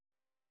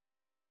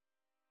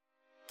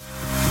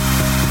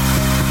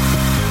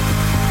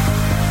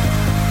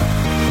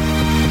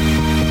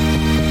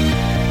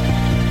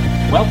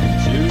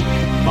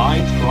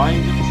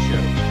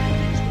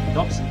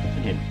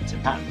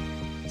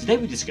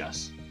Today we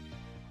discuss,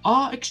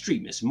 are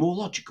extremists more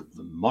logical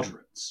than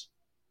moderates?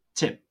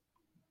 Tim.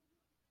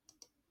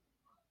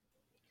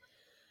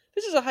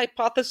 This is a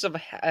hypothesis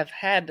I've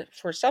had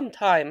for some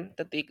time,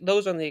 that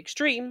those on the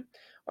extreme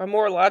are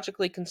more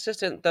logically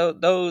consistent than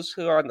those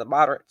who are on the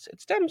moderates. It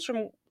stems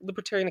from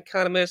libertarian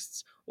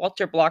economists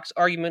Walter Block's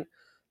argument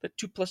that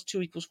 2 plus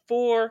 2 equals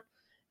 4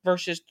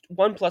 versus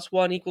 1 plus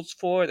 1 equals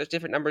 4. There's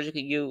different numbers you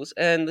could use.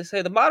 And they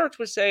say the moderates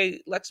would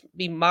say, let's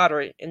be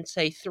moderate and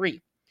say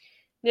 3.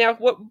 Now,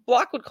 what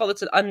Block would call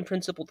this an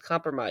unprincipled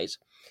compromise.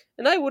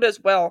 And I would as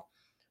well.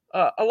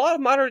 A lot of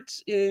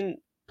moderates in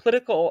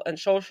political and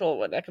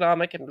social and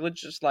economic and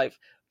religious life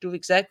do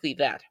exactly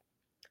that.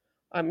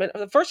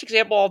 The first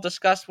example I'll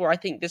discuss where I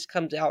think this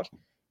comes out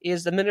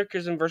is the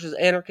minarchism versus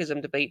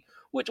anarchism debate,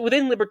 which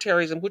within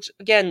libertarianism, which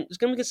again is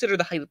going to be considered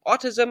the height of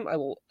autism. I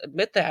will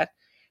admit that,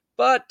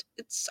 but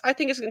I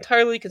think it's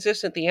entirely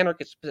consistent with the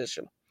anarchist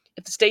position.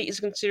 If the state is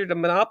considered a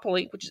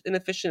monopoly, which is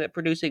inefficient at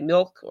producing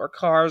milk or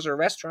cars or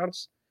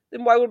restaurants,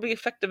 then why would it be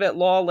effective at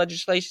law,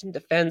 legislation,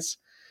 defense,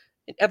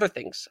 and other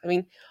things? I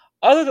mean,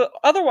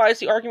 otherwise,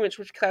 the arguments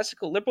which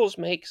classical liberals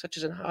make, such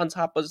as in Hans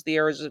Hoppe's The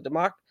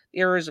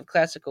Errors of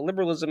Classical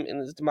Liberalism in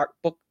his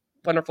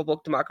wonderful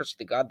book, Democracy,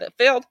 the God That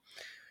Failed,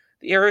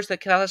 the errors that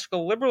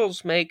classical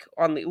liberals make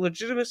on the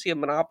legitimacy of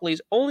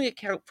monopolies only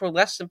account for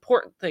less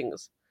important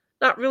things,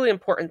 not really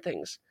important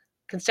things.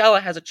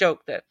 Kinsella has a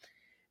joke that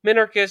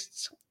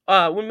minarchists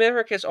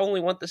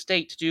only want the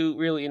state to do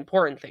really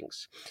important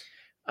things.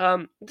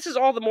 This is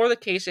all the more the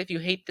case if you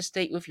hate the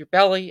state with your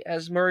belly,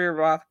 as Murray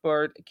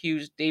Rothbard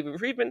accused David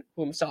Friedman,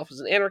 who himself is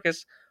an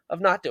anarchist,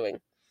 of not doing.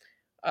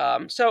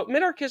 So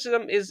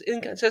minarchism is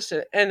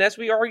inconsistent, and as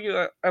we argue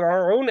in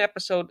our own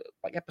episode,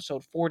 like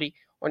episode 40,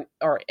 on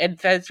our Ed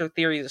Feser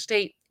theory of the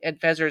state, Ed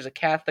Feser is a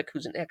Catholic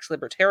who's an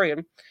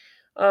ex-libertarian,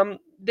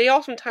 they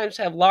oftentimes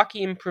have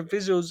Lockean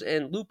provisos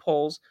and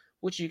loopholes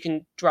which you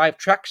can drive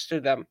trucks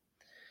through them.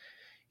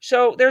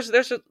 So there's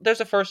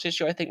a first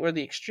issue, I think, where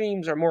the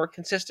extremes are more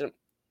consistent.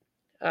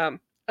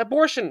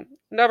 Abortion,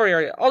 another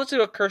area. I'll just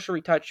do a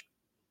cursory touch.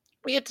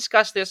 We had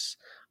discussed this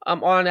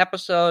on an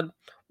episode,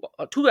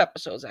 2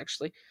 episodes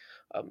actually,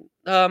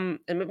 and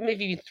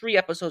maybe even 3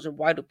 episodes on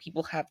why do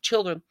people have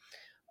children.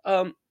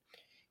 A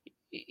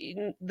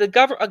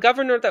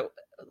governor that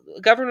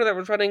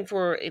was running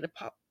for a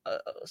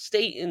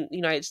state in the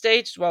United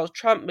States, as well as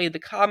Trump, made the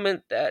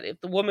comment that if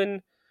the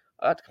woman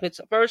commits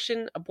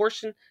abortion,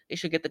 they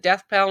should get the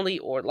death penalty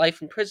or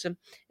life in prison.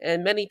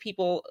 And many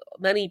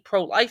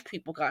pro-life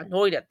people got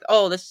annoyed at,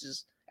 this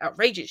is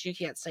outrageous, you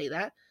can't say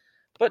that.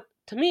 But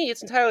to me,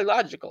 it's entirely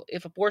logical.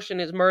 If abortion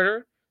is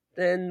murder,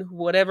 then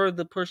whatever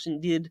the person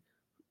did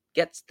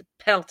gets the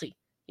penalty.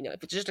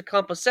 If it's just a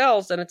clump of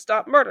cells, then it's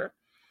not murder.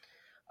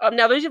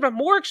 Now, there's even a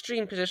more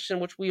extreme position,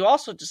 which we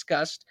also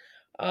discussed,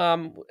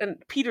 and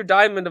Peter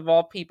Diamond, of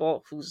all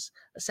people, who's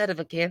a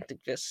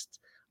Sedevacantists,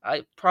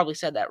 I probably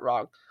said that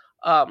wrong.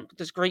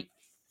 This great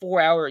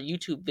 4-hour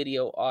YouTube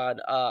video on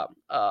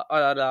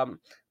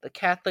the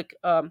Catholic.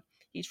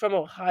 He's from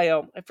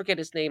Ohio. I forget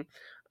his name.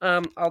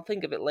 I'll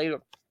think of it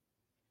later.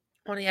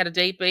 When he had a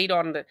debate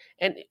on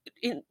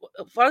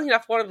funny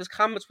enough, one of his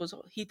comments was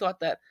he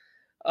thought that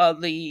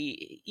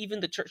even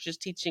the church's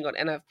teaching on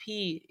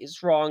NFP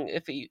is wrong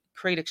if you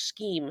create a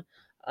scheme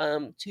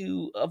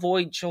to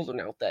avoid children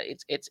out there.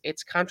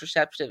 It's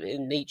contraceptive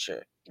in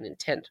nature, in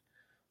intent.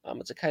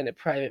 It's a kind of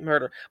private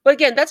murder. But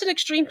again, that's an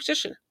extreme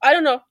position. I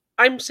don't know.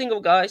 I'm a single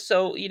guy,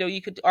 so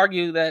you could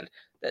argue that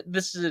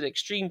this is an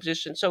extreme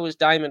position. So is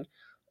Diamond.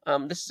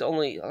 This is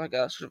only like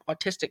a sort of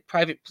autistic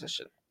private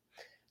position.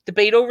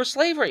 Debate over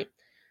slavery.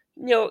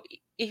 If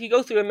you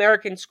go through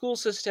American school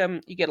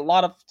system, you get a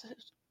lot of,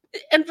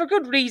 and for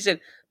good reason.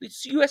 The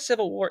U.S.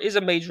 Civil War is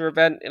a major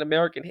event in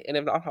American and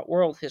if not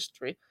world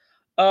history.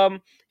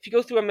 If you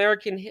go through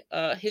American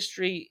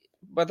history,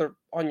 whether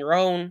on your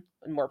own,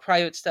 in more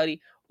private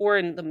study, or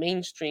in the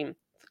mainstream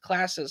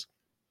classes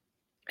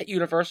at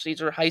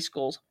universities or high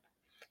schools,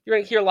 you're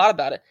going to hear a lot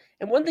about it.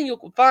 And one thing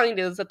you'll find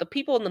is that the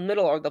people in the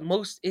middle are the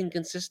most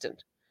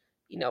inconsistent.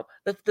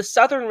 The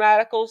Southern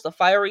radicals, the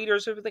fire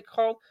eaters, as they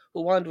called,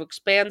 who wanted to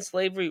expand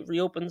slavery,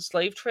 reopen the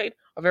slave trade,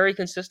 are very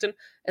consistent.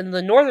 And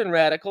the Northern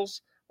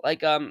radicals,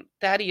 like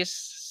Thaddeus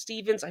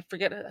Stevens, I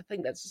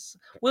think that's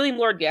William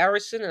Lord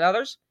Garrison and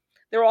others,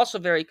 they're also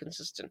very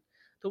consistent.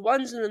 The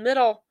ones in the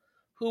middle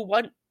who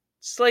want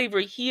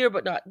slavery here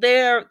but not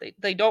there,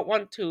 they don't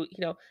want to,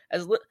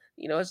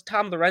 as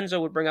Tom Lorenzo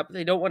would bring up,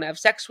 they don't want to have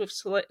sex with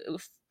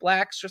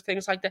blacks or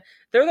things like that.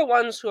 They're the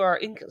ones who are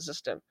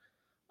inconsistent.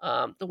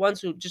 The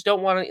ones who just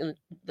don't want it in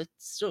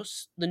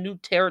the new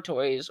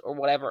territories or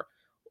whatever,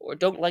 or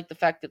don't like the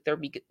fact that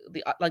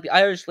like the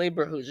Irish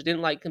labor who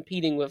didn't like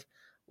competing with,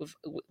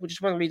 which is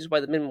one of the reasons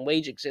why the minimum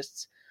wage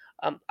exists.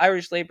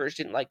 Irish laborers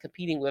didn't like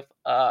competing with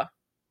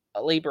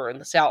labor in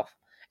the South,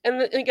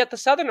 and you get the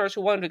Southerners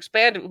who wanted to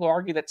expand it, who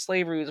argue that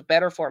slavery was a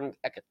better form of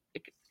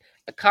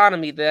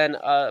economy than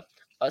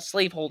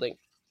slaveholding.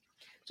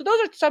 So those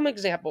are some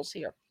examples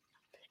here.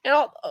 And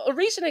a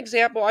recent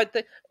example, I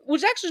think,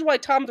 was actually why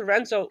Tom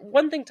Lorenzo,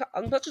 one thing,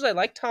 as much as I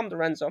like Tom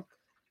Lorenzo,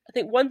 I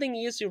think one thing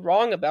he is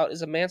wrong about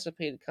is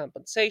emancipated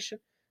compensation.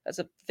 That's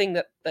a thing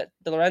that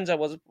De Lorenzo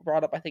was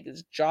brought up, I think, in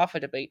his Jaffa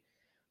debate.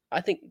 I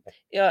think,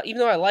 even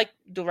though I like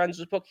De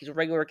Lorenzo's book, he's a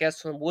regular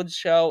guest on Wood's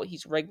show.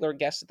 He's a regular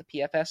guest at the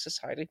PFS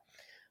Society.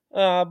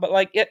 But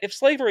like, if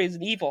slavery is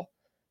an evil,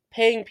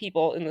 paying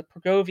people in the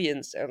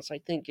Pergovian sense, I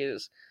think,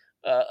 is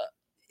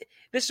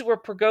this is where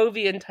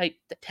Pergovian type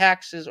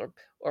taxes or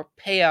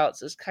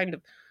payouts is kind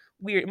of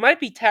weird. It might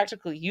be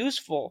tactically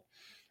useful,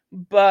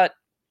 but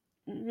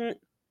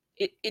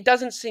it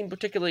doesn't seem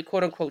particularly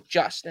quote unquote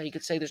just. Now you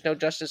could say there's no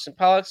justice in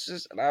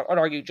politics, and I would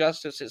argue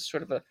justice is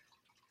sort of a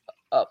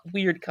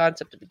weird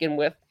concept to begin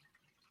with.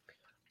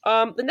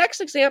 The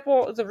next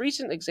example is a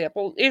recent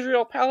example,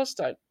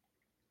 Israel-Palestine.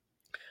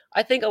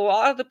 I think a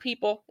lot of the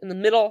people in the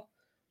middle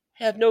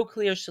have no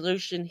clear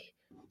solution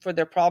for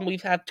their problem.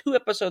 We've had 2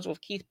 episodes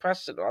with Keith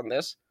Preston on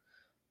this.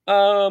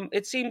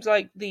 It seems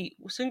like the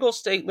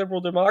single-state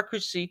liberal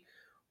democracy,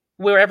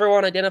 where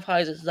everyone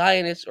identifies as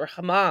Zionist or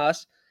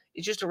Hamas,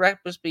 is just a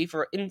recipe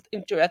for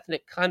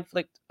interethnic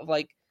conflict of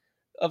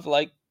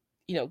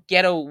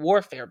ghetto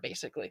warfare,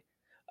 basically.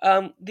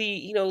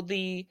 They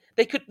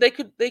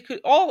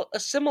could all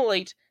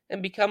assimilate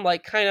and become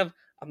like kind of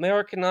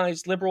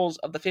Americanized liberals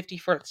of the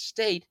 51st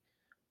state,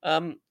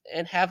 and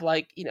have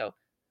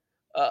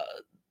uh,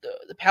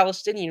 the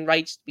Palestinian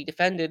rights to be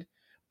defended.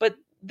 But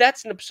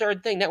that's an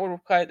absurd thing. That would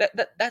require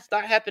that's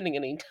not happening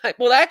any time.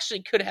 Well, that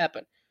actually could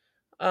happen.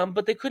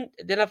 But they couldn't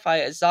identify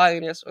as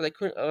Zionists, or they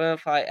couldn't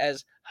identify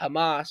as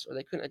Hamas, or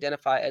they couldn't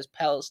identify as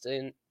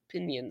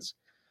Palestinians,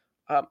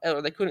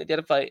 or they couldn't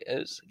identify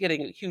as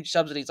getting huge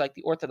subsidies like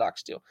the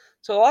Orthodox do.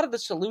 So a lot of the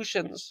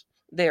solutions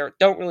there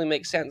don't really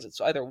make sense.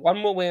 It's either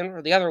one will win,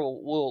 or the other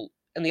will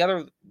and the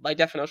other, by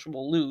definition,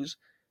 will lose,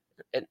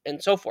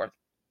 and so forth.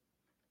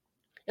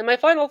 And my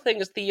final thing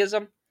is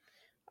theism.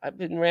 I've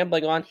been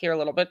rambling on here a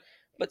little bit,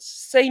 but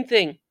same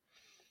thing.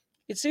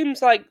 It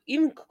seems like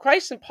even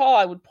Christ and Paul,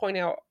 I would point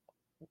out,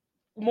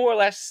 more or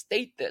less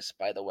state this,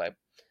 by the way.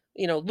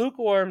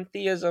 Lukewarm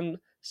theism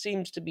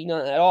seems to be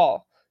none at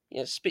all.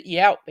 Spit you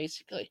out,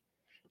 basically.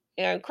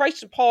 And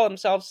Christ and Paul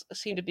themselves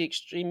seem to be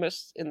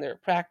extremists in their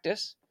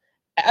practice,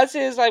 as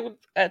is, I would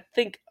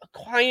think,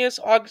 Aquinas,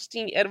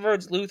 Augustine,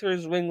 Edwards, Luther,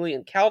 Zwingli,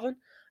 and Calvin.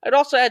 I'd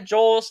also add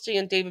Joel Osteen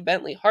and David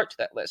Bentley Hart to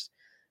that list.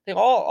 They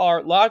all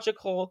are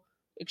logical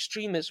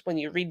extremists when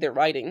you read their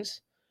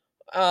writings,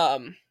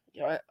 and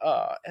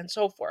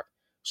so forth.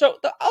 So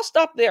I'll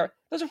stop there.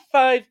 Those are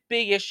 5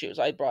 big issues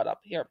I brought up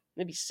here,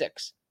 maybe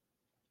 6,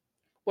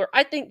 where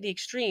I think the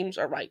extremes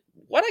are right.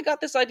 When I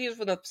got this idea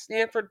from the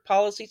Stanford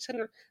Policy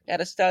Center, they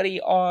had a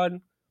study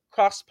on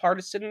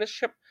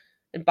cross-partisanship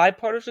and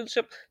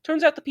bipartisanship.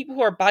 Turns out the people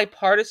who are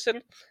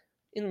bipartisan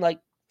in like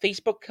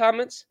Facebook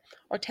comments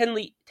tend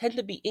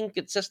to be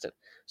inconsistent.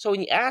 So when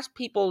you ask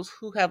people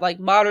who have like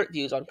moderate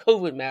views on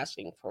COVID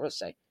masking, for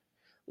say,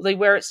 they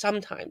wear it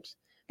sometimes.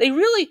 They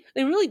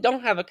really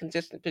don't have a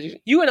consistent position.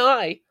 You and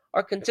I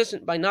are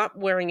consistent by not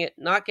wearing it,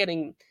 not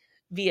getting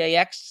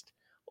VAX'd,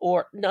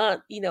 or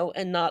not,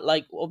 and not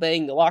like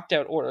obeying the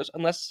lockdown orders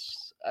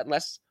unless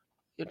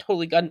you're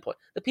totally gunpoint.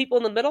 The people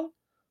in the middle,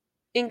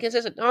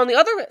 inconsistent. Now, on the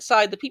other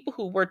side, the people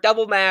who wear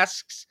double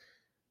masks,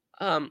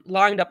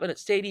 lined up in a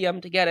stadium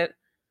to get it,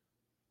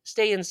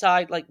 stay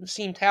inside like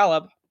Nassim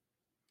Taleb,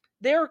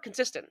 they're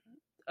consistent.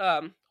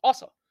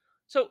 Also,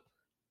 so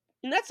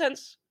in that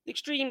sense, the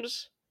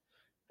extremes,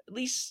 at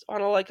least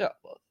on a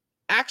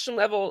action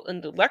level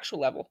and intellectual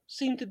level,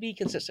 seem to be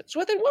consistent.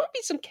 So I think what would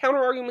be some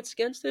counter arguments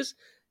against this?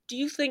 Do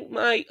you think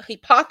my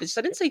hypothesis,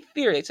 I didn't say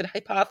theory, I said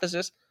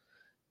hypothesis,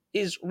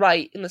 is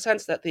right in the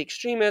sense that the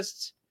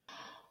extremists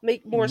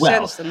make more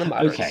sense than the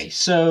moderates? Okay,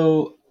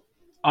 so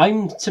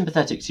I'm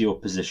sympathetic to your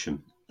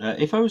position.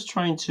 If I was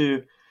trying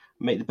to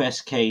make the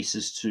best case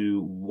as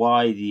to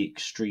why the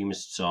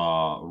extremists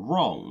are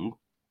wrong,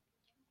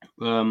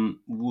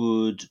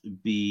 would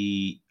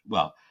be,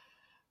 well,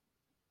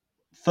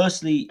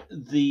 firstly,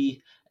 the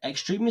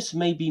extremists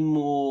may be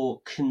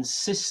more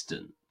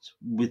consistent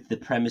with the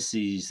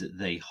premises that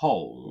they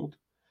hold.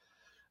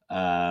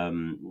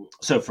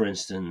 So, for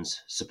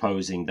instance,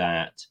 supposing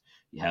that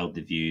you held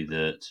the view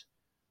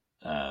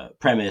that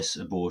premise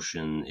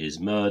abortion is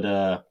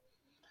murder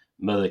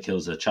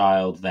kills a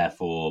child,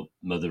 therefore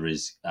mother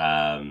is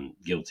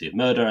guilty of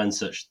murder, and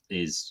such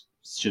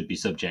should be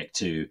subject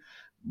to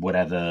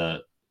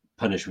whatever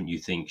punishment you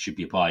think should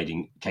be applied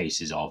in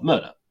cases of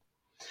murder.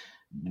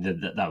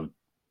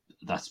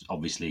 That's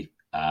obviously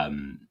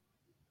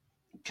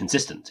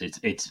consistent.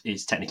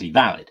 It's technically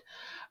valid.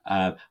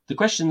 The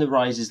question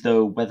arises,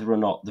 though, whether or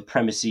not the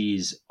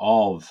premises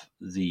of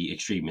the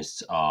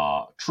extremists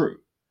are true.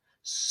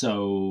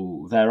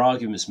 So their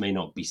arguments may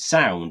not be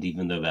sound,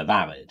 even though they're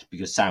valid,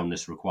 because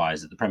soundness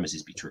requires that the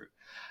premises be true.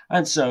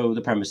 And so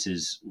the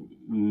premises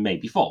may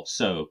be false.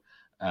 So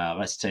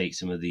let's take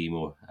some of the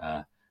more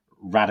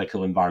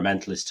radical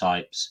environmentalist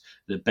types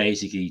that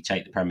basically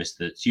take the premise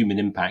that human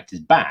impact is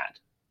bad.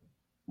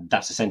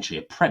 That's essentially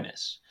a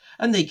premise.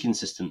 And they're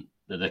consistent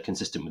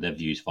with their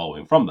views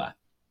following from that.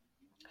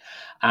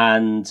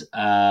 And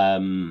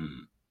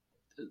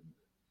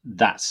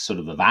that's sort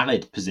of a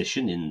valid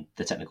position in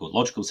the technical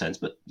logical sense,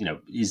 but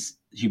is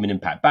human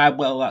impact bad?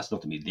 Well, that's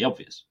not immediately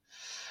obvious.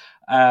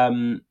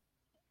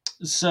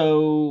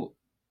 So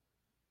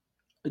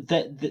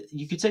that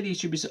you could say the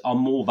extremists are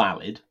more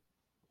valid,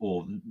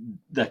 or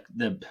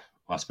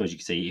I suppose you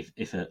could say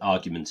if an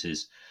argument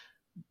is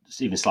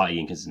even slightly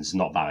inconsistent, it's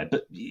not valid.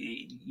 But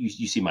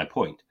you see my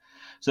point.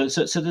 So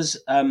there's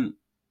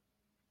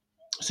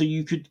so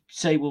you could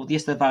say, well,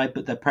 yes, they're valid,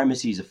 but their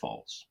premises are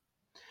false.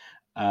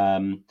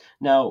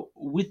 Now,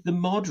 with the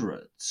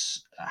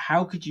moderates,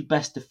 how could you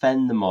best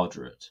defend the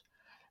moderate?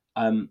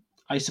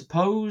 I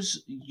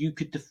suppose you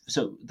could.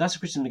 So that's a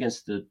criticism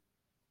against the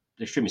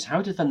extremists. How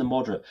to defend the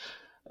moderate?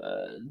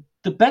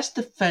 The best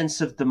defense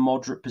of the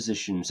moderate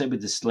position, say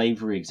with the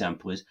slavery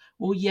example, is,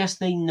 well, yes,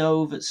 they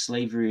know that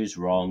slavery is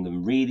wrong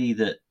and really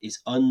that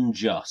it's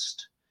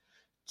unjust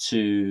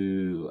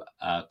to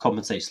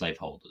compensate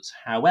slaveholders.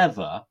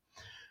 However,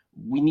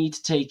 we need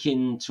to take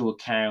into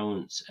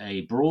account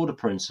a broader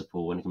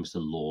principle when it comes to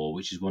law,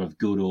 which is one of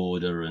good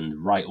order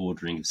and right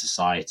ordering of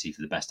society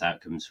for the best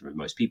outcomes for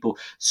most people.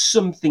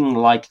 Something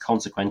like a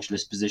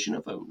consequentialist position,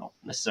 although not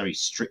necessarily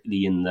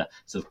strictly in the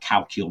sort of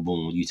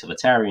calculable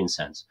utilitarian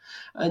sense.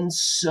 And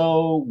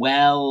so,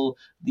 well,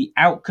 the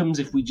outcomes,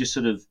 if we just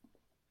sort of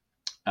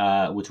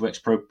were to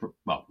expropriate,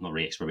 well, not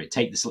really expropriate,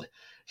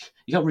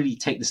 you can't really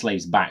take the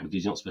slaves back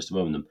because you're not supposed to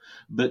own them.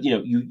 But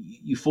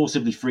you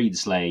forcibly free the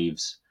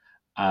slaves,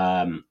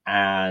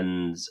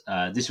 and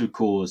this would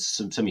cause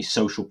some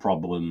social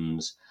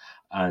problems,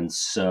 and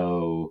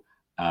so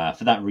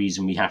for that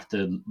reason we have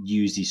to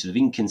use these sort of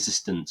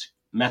inconsistent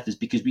methods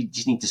because we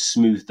just need to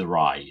smooth the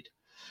ride,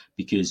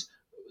 because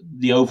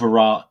the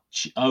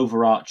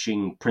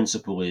overarching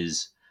principle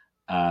is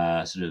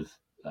sort of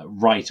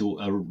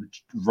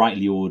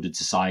rightly ordered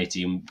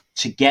society, and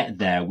to get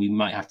there we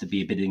might have to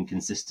be a bit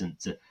inconsistent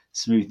to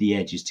smooth the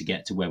edges to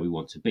get to where we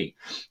want to be.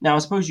 Now, I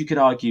suppose you could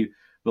argue,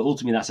 but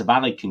ultimately that's a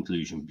valid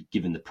conclusion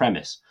given the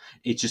premise.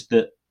 It's just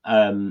that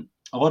a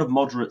lot of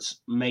moderates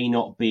may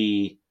not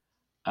be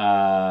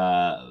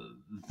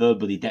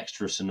verbally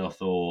dexterous enough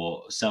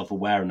or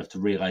self-aware enough to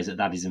realize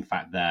that is in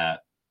fact their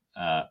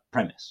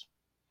premise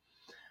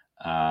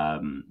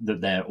that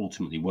they're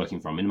ultimately working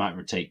from. It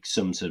might take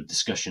some sort of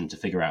discussion to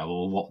figure out,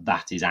 well, what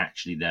that is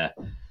actually their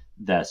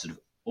sort of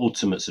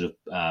ultimate sort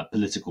of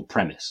political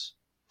premise.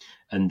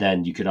 And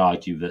then you could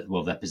argue that,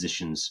 well, their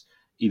positions,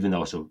 even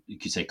though sort of, you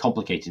could say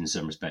complicated in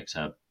some respects,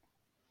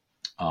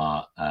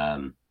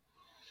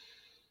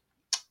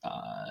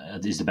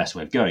 is the best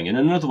way of going. And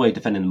another way of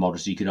defending the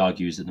moderates, you could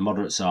argue, is that the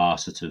moderates are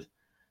sort of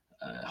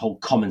whole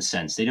common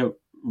sense. They don't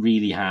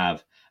really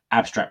have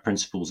abstract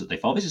principles that they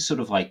follow. This is sort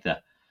of like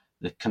the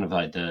kind of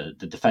like the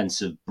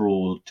defense of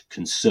broad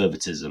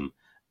conservatism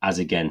as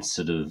against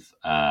sort of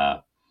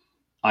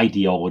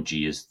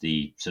ideology, as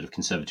the sort of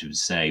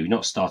conservatives say. We're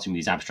not starting with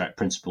these abstract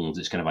principles.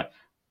 It's kind of like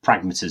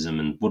pragmatism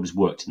and what has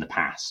worked in the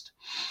past.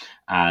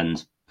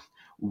 And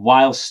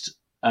whilst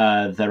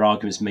their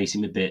arguments may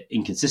seem a bit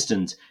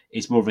inconsistent,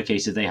 it's more of a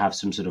case of they have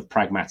some sort of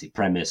pragmatic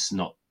premise,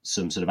 not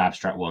some sort of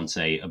abstract one,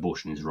 say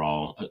abortion is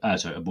wrong,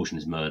 abortion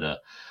is murder,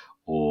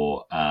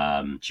 or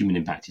human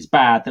impact is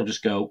bad. They'll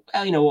just go,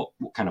 well, you know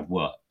what kind of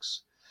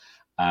works.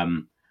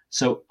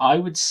 So I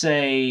would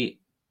say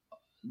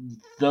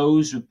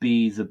those would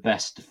be the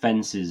best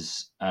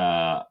defenses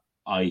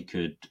I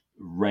could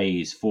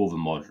raise for the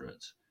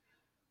moderate.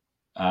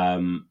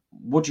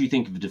 What do you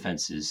think of the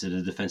defenses? Are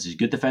the defenses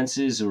good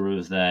defenses, or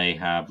do they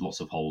have lots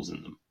of holes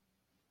in them?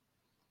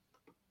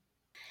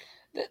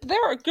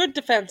 There are good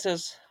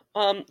defenses.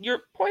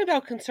 Your point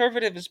about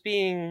conservatives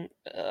being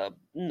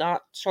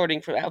not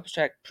sorting for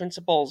abstract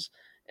principles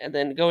and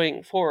then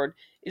going forward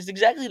is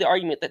exactly the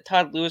argument that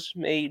Todd Lewis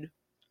made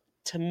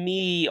to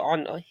me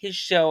on his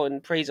show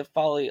in Praise of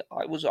Folly.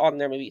 I was on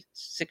there maybe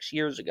 6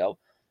 years ago,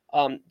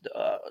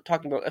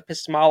 talking about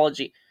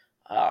epistemology.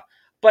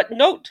 But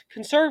note,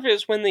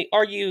 conservatives, when they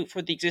argue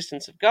for the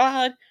existence of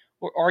God,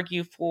 or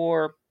argue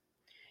for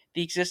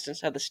the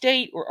existence of the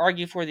state, or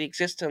argue for the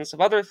existence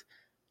of other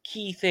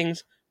key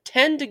things,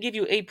 tend to give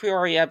you a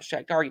priori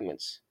abstract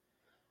arguments.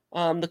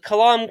 The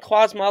Kalam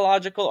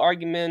cosmological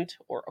argument,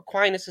 or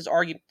Aquinas'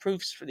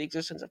 proofs for the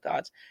existence of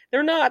gods,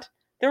 they're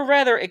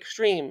rather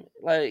extreme.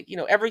 Like,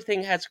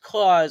 everything has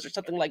cause or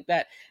something like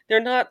that. They're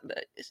not,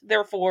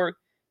 therefore,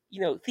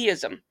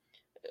 theism.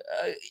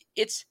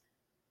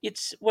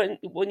 It's when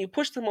you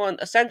push them on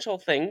essential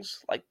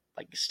things like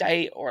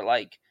state, or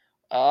like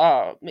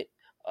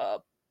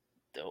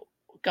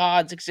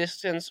God's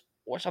existence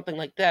or something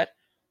like that.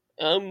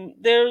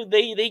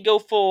 They go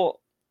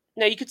full.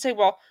 Now you could say,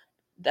 well,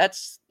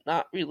 that's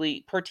not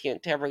really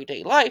pertinent to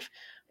everyday life,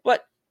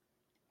 but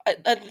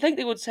I think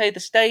they would say the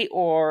state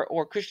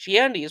or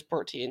Christianity is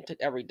pertinent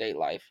to everyday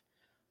life.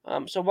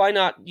 So why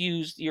not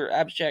use your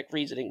abstract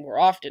reasoning more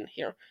often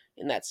here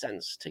in that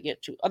sense to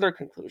get to other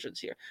conclusions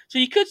here? So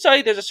you could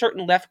say there's a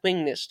certain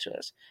left-wingness to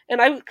this.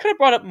 And I could have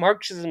brought up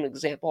Marxism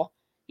example.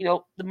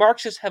 The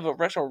Marxists have a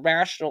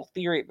rational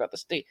theory about the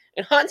state.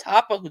 And Hans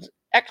Hoppe, who's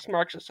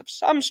ex-Marxist of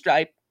some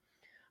stripe,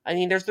 I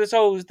mean, there's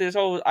always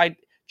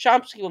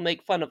Chomsky will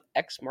make fun of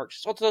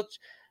ex-Marxists, also,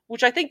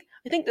 which I think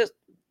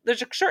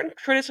there's a certain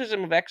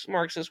criticism of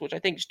ex-Marxists, which I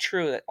think is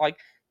true, that like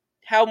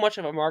how much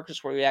of a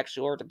Marxist were we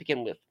actually were to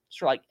begin with,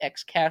 sort of like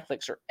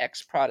ex-Catholics or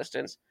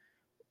ex-Protestants,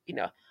 you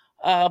know.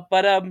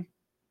 But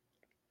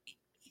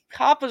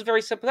Kopp is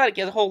very sympathetic.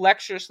 He has a whole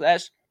lecture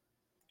slash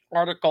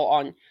article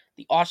on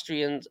the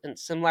Austrians and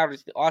similarities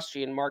to the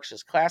Austrian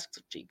Marxist class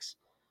critiques.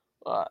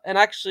 And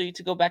actually,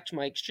 to go back to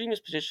my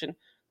extremist position,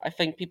 I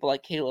think people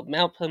like Caleb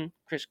Malcolm,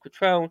 Chris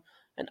Cutrone,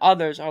 and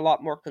others are a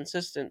lot more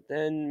consistent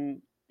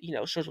than,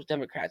 social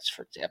democrats,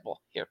 for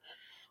example, here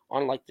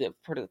on like the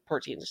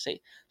Pertian to say.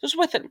 Just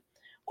with it,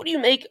 what do you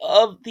make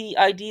of the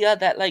idea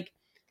that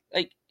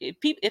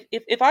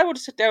if I were to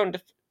sit down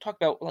to talk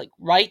about like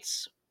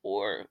rights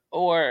or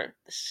the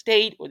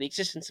state or the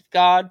existence of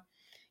God,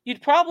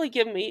 you'd probably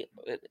give me,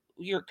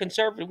 your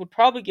conservative would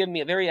probably give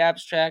me a very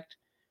abstract,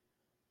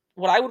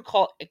 what I would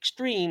call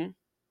extreme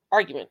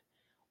argument.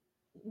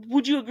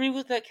 Would you agree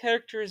with that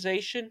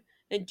characterization?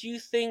 And do you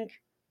think,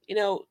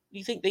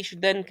 they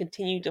should then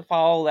continue to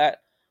follow that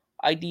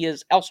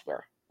ideas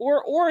elsewhere?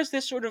 Or is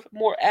this sort of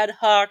more ad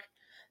hoc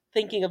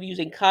thinking of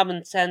using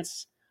common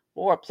sense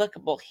more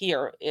applicable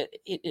here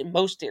in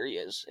most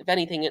areas, if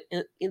anything,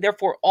 in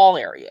therefore all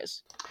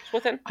areas?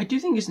 Swithin? I do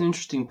think it's an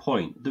interesting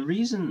point. The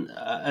reason,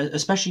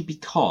 especially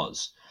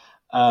because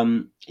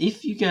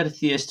if you get a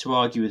theist to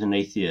argue with an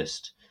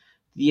atheist,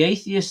 the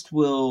atheist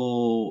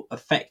will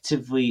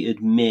effectively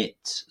admit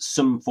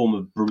some form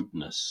of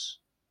bruteness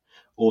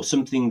or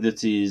something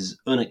that is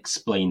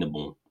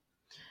unexplainable.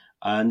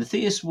 And the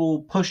theist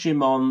will push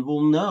him on,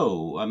 well,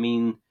 no, I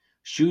mean,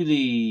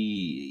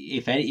 surely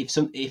if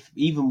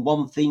even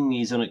one thing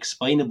is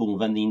unexplainable,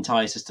 then the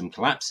entire system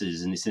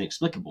collapses and it's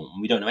inexplicable and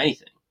we don't know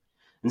anything.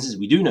 And since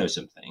we do know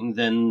something,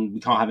 then we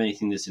can't have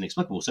anything that's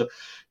inexplicable. So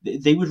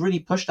they would really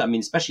push that. I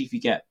mean, especially if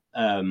you get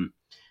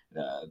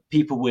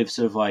people with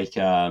sort of like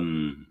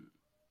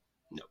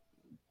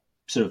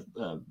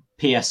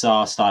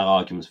PSR style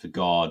arguments for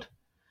God.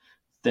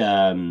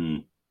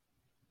 Things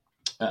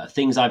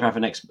either have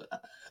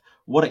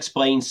what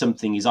explains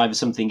something is either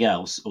something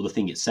else or the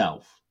thing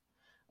itself,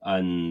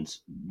 and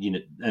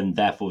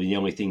therefore the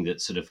only thing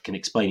that sort of can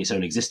explain its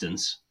own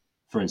existence,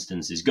 for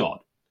instance, is God.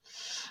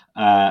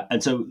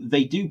 And so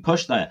they do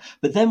push that.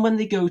 But then when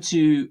they go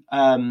to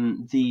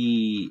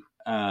the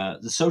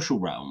social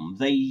realm,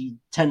 they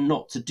tend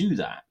not to do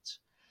that.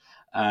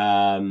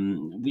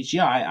 Which,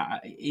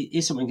 it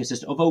is something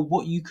consistent. Although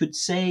what you could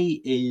say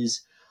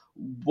is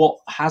what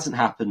hasn't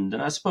happened,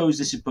 and I suppose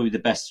this is probably the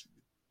best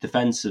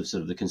defense of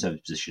sort of the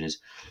conservative position,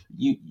 is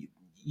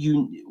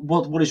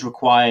what is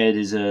required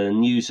is a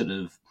new sort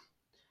of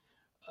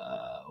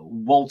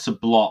Walter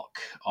Block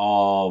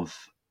of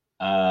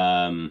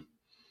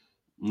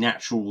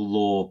natural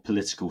law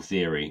political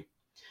theory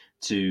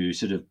to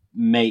sort of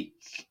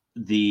make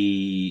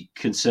the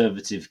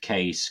conservative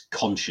case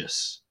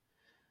conscious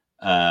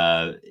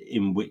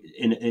in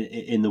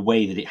the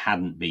way that it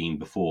hadn't been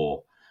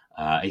before.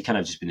 It kind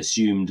of just been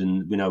assumed,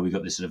 and we've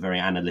got this sort of very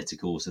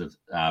analytical sort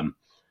of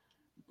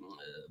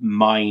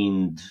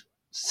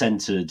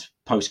mind-centered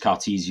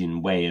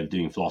post-Cartesian way of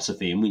doing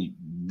philosophy, and we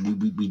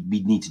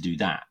need to do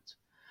that.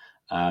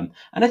 And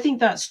I think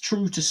that's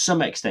true to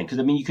some extent, because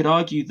I mean, you could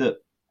argue that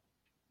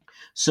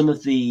some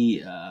of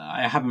the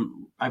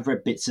I've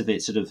read bits of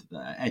it. Sort of,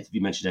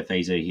 you mentioned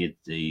Epheser, he had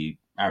the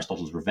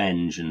Aristotle's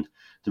Revenge and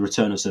the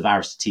return of sort of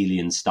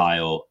Aristotelian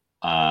style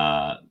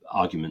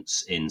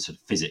arguments in sort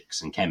of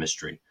physics and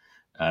chemistry,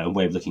 a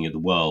way of looking at the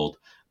world,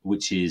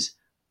 which is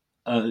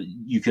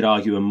you could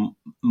argue a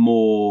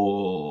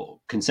more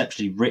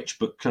conceptually rich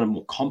but kind of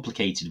more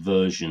complicated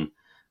version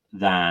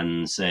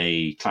than,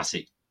 say,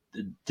 classic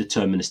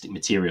deterministic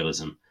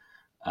materialism.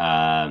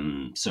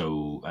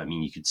 So, I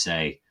mean, you could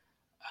say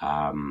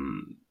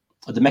the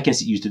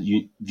mechanistic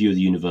view of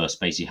the universe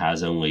basically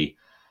has only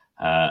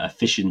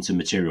efficient and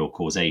material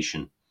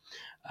causation.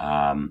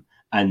 And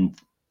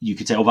you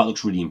could say, oh, that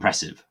looks really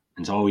impressive.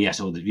 And so, you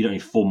don't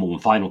need formal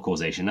and final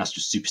causation. That's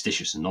just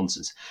superstitious and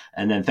nonsense.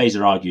 And then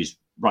Feser argues,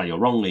 rightly or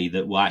wrongly,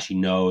 that we'll actually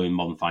know in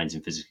modern finds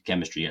in physics and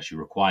chemistry actually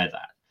require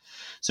that.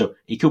 So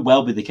it could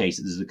well be the case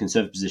that the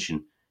conservative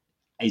position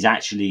is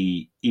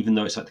actually, even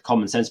though it's like the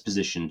common sense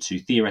position to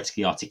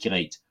theoretically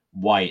articulate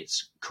why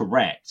it's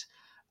correct,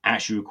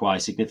 actually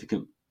requires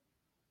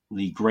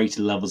significantly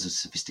greater levels of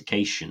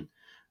sophistication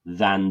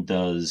than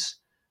does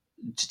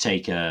to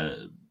take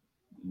a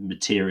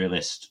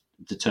materialist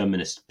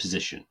determinist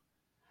position.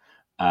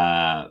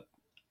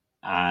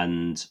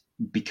 And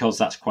because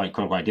that's quite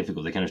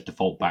difficult, they kind of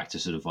default back to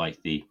sort of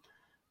like the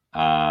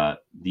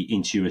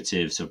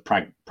intuitive, sort of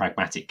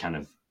pragmatic kind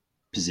of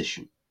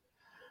position.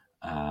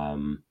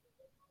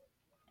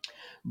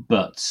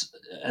 But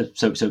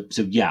so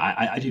yeah,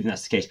 I do think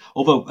that's the case.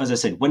 Although, as I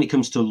said, when it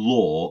comes to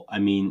law, I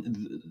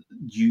mean,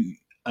 you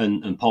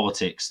and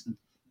politics,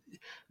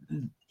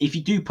 if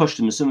you do push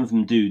them, and some of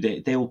them do,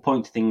 they will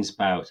point to things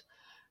about.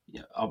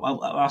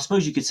 I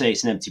suppose you could say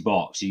it's an empty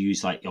box. You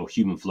use like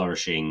human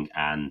flourishing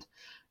and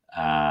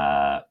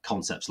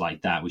concepts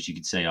like that, which you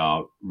could say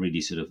are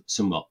really sort of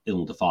somewhat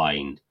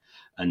ill-defined,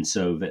 and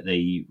so that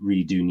they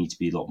really do need to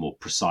be a lot more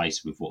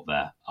precise with what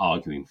they're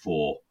arguing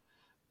for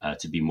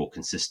to be more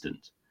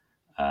consistent,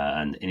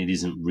 and it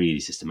isn't really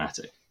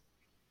systematic.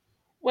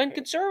 When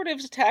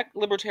conservatives attack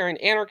libertarian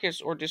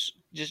anarchists or just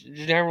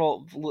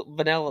general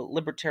vanilla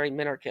libertarian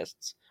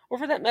minarchists, or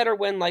for that matter,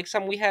 when like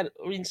some we had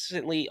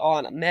recently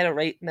on meta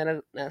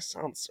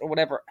renaissance or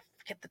whatever, I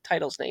forget the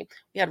title's name,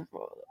 we had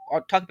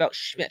talk about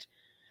Schmidt.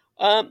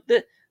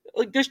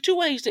 There's two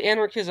ways to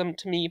anarchism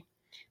to me.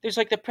 There's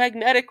like the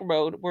pragmatic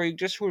road where you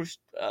just sort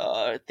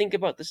of think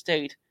about the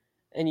state,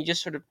 and you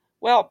just sort of,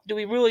 well, do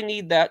we really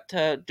need that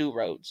to do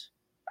roads?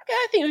 Okay,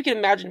 I think we can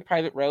imagine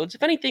private roads.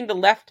 If anything, the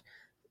left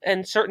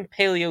and certain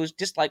paleos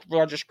dislike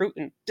Roger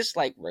Scruton,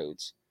 dislike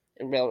roads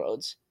and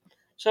railroads.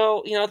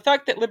 So, the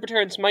fact that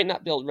libertarians might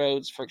not build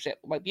roads, for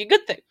example, might be a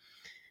good thing.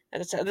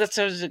 And that's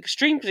an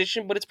extreme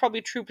position, but it's probably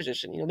a true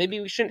position. Maybe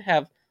we shouldn't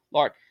have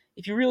large.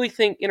 If you really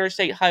think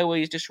interstate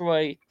highways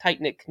destroy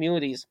tight-knit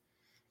communities,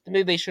 then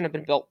maybe they shouldn't have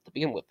been built to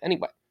begin with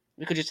anyway.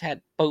 We could just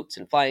had boats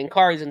and flying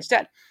cars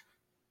instead.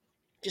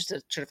 Just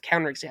a sort of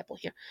counterexample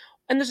here.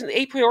 And there's an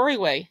a priori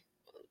way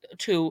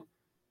to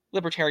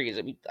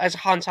libertarianism, as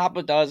Hans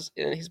Hoppe does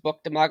in his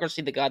book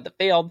Democracy, the God That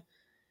Failed,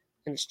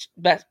 and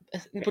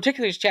in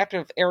particular his chapter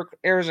of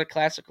Errors of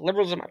Classical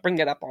Liberalism. I bring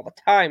that up all the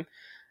time.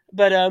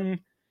 But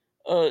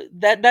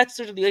that's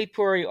sort of the a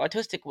priori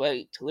autistic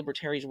way to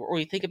libertarianism, where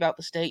you think about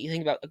the state, you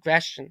think about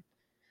aggression.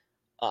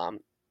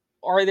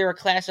 Are there a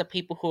class of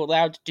people who are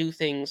allowed to do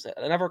things,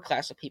 another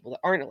class of people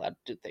that aren't allowed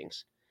to do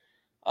things?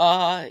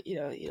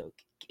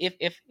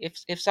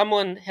 If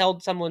someone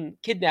held someone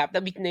kidnapped,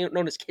 that'd be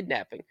known as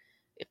kidnapping.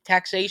 If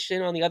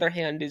taxation, on the other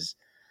hand, is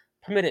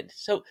permitted,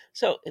 so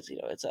so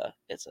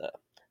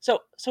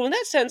in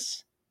that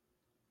sense,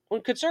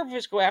 when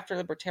conservatives go after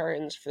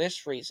libertarians for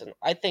this reason,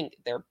 I think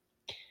there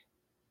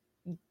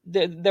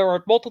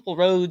are multiple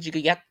roads you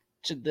could get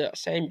to the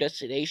same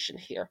destination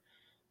here.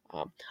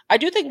 I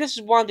do think this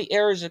is one of the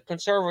errors of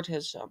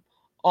conservatism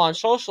on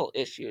social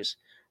issues,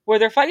 where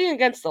they're fighting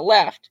against the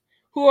left,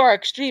 who are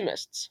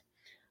extremists,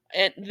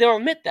 and they'll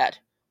admit that.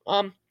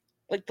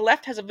 Like the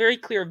left has a very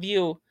clear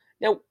view.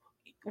 Now,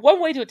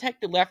 one way to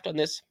attack the left on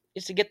this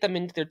is to get them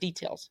into their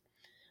details.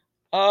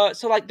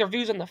 So like their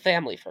views on the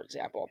family, for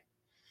example.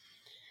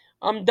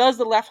 Does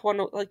the left want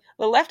to,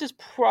 the left is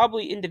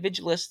probably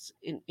individualists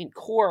in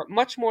core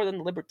much more than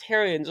the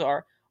libertarians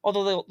are,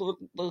 although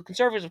the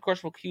conservatives, of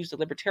course, will accuse the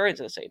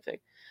libertarians of the same thing.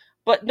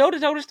 But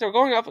notice they're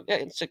going up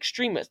against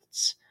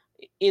extremists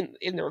in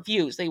their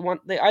views. They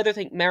either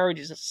think marriage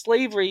is a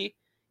slavery,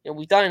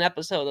 we've done an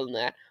episode on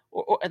that,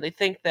 or they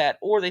think that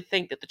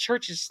the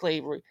church is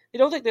slavery. They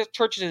don't think the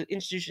church as an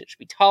institution should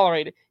be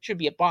tolerated, should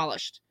be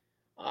abolished.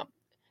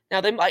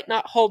 Now, they might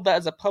not hold that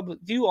as a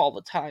public view all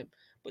the time,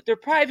 but their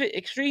private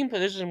extreme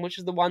position, which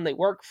is the one they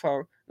work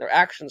for, their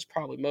actions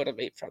probably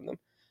motivate from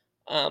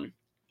them,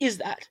 is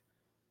that.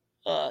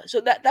 So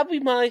that'd be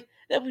my.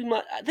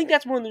 I think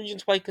that's one of the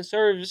reasons why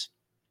conservatives,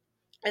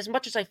 as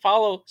much as I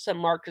follow some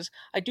Marxists,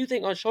 I do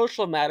think on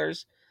social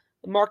matters,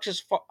 the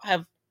Marxists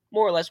have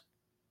more or less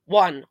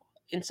won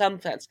in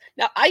some sense.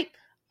 Now, I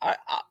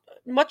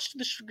much to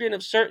the chagrin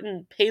of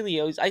certain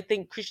paleos, I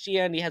think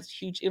Christianity has a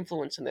huge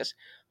influence in this.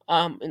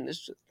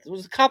 It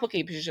was a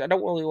complicated position. I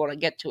don't really want to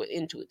get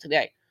into it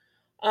today.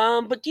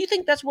 But do you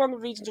think that's one of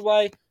the reasons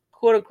why,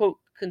 quote unquote,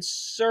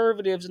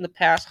 conservatives in the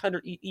past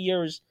 100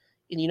 years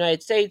in the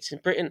United States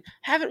and Britain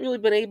haven't really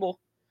been able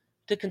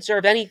to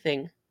conserve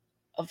anything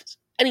of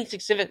any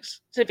significance?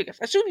 I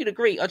assume you'd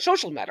agree on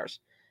social matters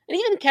and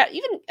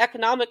even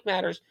economic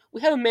matters.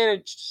 We have a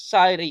managed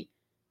society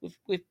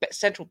with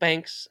central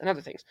banks and other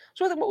things.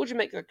 So, what would you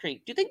make of the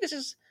creed? Do you think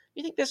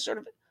this sort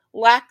of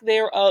lack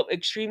thereof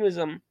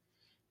extremism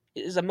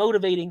is a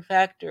motivating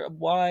factor of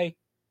why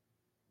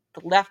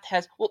the left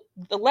has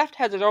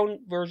its own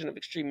version of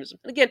extremism?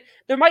 And again,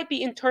 there might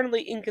be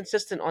internally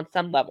inconsistent on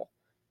some level,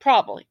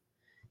 probably.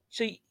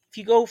 So if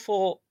you go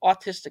full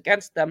autist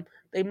against them,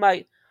 they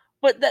might.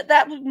 But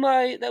that would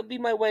be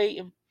my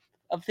way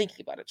of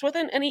thinking about it. So,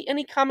 then,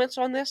 any comments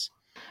on this?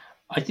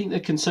 I think the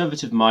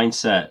conservative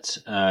mindset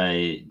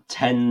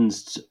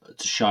tends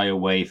to shy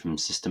away from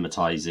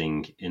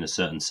systematizing in a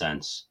certain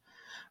sense,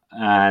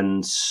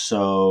 and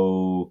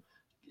so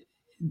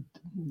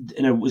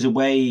in a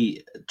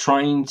way,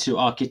 trying to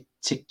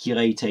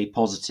articulate a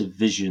positive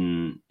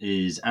vision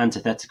is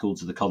antithetical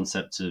to the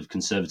concept of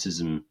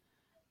conservatism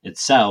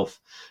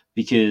itself,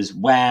 because,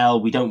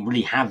 well, we don't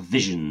really have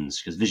visions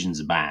because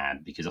visions are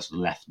bad, because that's what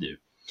the left do.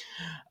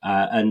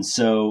 And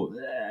so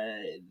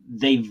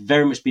they've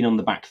very much been on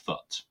the back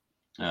foot,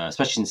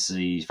 especially since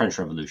the French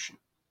Revolution.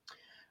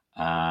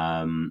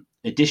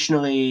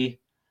 Additionally,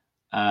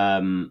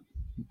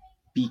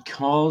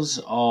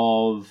 because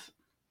of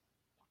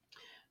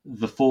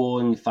the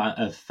falling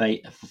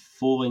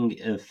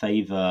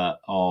favor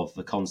of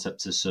the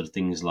concepts of sort of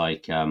things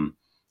like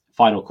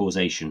final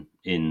causation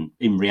in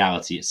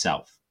reality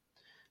itself.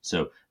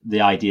 So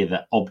the idea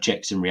that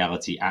objects in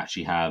reality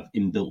actually have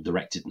inbuilt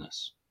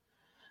directedness.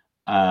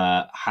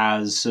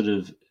 has sort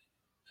of,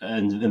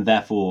 and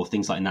therefore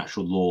things like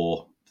natural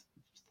law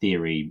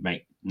theory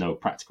make no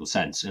practical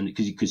sense. And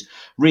because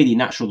really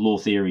natural law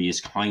theory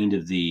is kind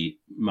of the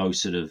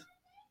most sort of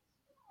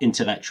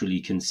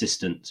intellectually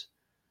consistent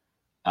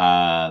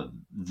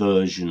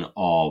version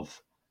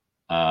of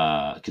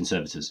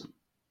conservatism,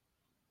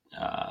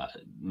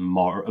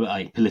 more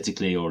like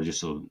politically or just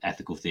sort of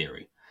ethical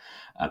theory.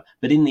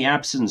 But in the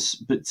absence,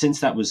 but since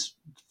that was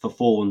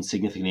fallen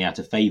significantly out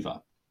of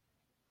favor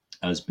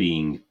as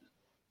being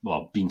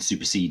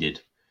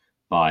superseded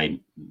by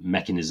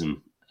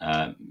mechanistic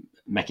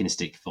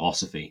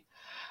philosophy,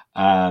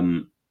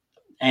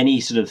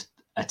 any sort of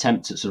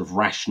attempt at sort of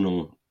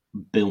rational,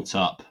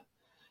 built-up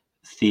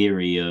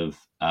theory of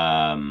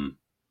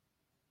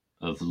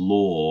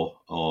law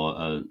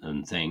or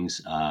and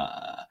things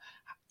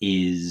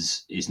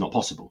is not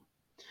possible.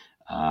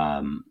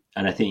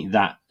 And I think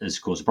that has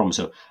caused a problem.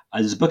 So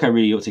there's a book I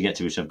really ought to get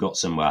to, which I've got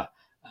somewhere,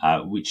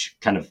 which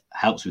kind of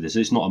helps with this. So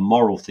it's not a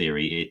moral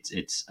theory.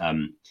 It's a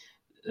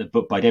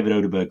book by David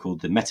Oderberg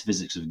called The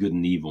Metaphysics of Good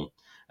and Evil,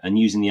 and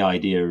using the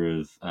idea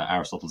of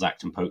Aristotle's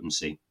act and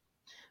potency.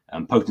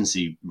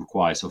 Potency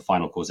requires sort of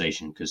final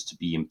causation, because to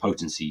be in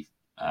potency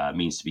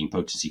means to be in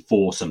potency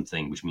for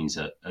something, which means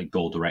a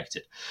goal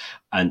directed.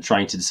 And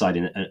trying to decide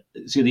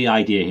so the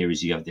idea here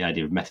is you have the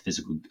idea of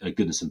metaphysical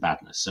goodness and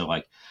badness. So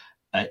like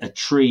a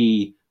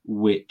tree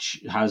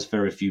which has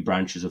very few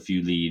branches or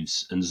few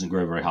leaves and doesn't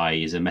grow very high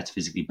is a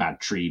metaphysically bad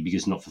tree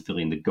because it's not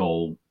fulfilling the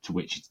goal to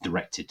which it's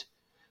directed.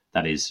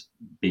 That is,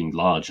 being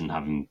large and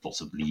having lots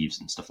of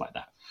leaves and stuff like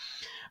that.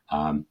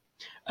 And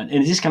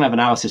this kind of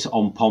analysis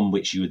upon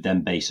which you would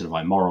then base sort of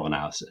like moral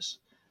analysis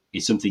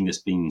is something that's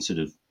been sort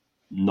of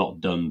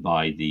not done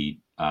by the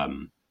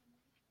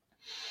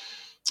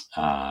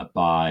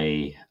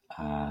by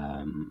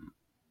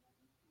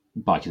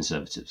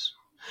conservatives.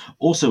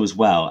 Also, as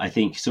well, I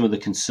think some of the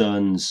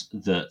concerns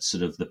that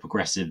sort of the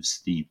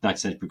 19th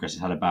century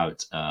progressives had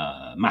about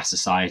mass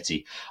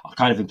society are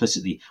kind of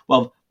implicitly,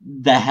 well,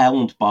 they're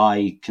held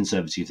by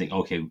conservatives who think,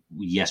 okay,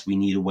 yes, we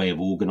need a way of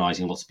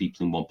organizing lots of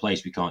people in one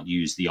place. We can't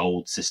use the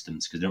old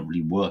systems because they don't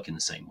really work in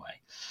the same way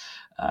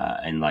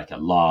in like a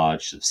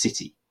large sort of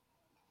city.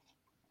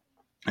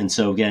 And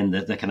so again,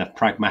 the kind of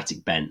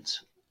pragmatic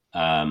bent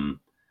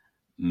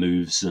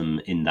moves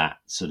them in that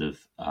sort of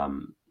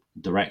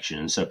direction.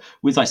 And so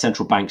with like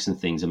central banks and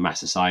things and mass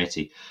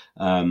society,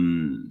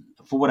 for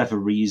whatever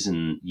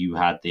reason, you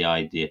had the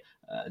idea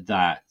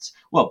that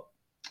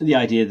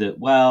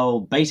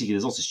basically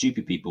there's lots of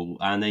stupid people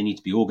and they need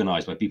to be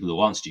organized by people who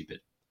aren't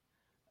stupid,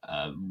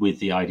 with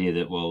the idea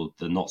that, well,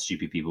 the not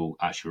stupid people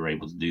actually were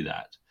able to do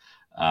that.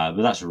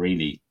 But that's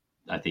really,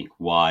 I think,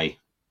 why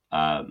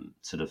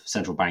sort of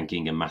central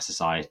banking and mass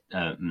society,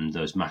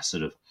 those mass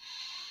sort of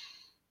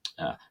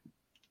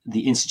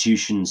the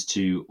institutions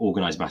to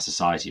organize mass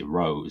society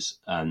arose,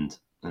 and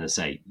I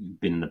say,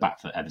 been in the back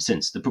for ever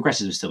since. The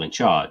progressives are still in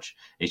charge.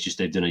 It's just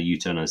they've done a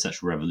U-turn on the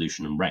sexual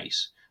revolution and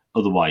race.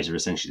 Otherwise, they're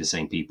essentially the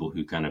same people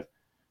who kind of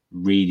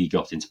really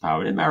got into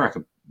power in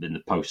America in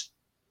the post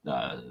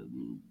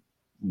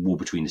war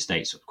between the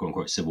states, quote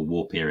unquote, civil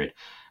war period,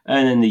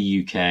 and in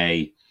the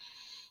UK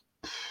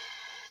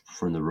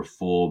from the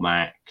Reform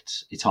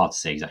Act. It's hard to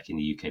say exactly in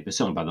the UK, but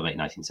certainly by the late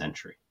 19th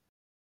century.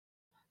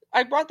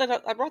 I brought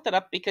that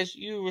up because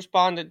you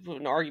responded to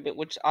an argument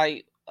which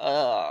I've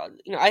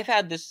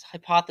had this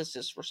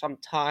hypothesis for some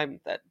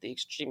time that the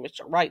extremists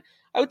are right.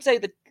 I would say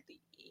that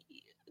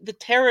the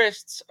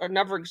terrorists are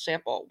another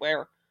example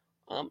where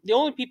the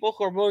only people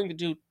who are willing to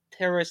do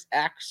terrorist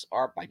acts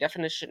are, by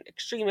definition,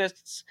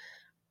 extremists.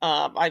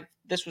 I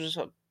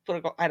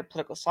had a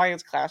political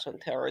science class on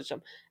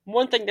terrorism.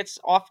 One thing that's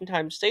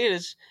oftentimes stated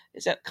is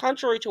that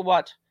contrary to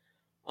what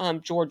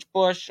George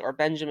Bush or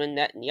Benjamin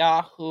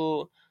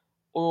Netanyahu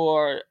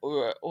or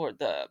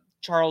the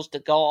Charles de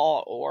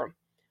Gaulle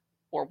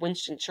or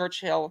Winston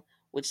Churchill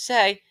would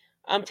say,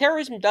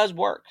 terrorism does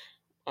work.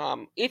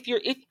 If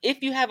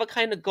you have a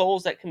kind of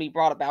goals that can be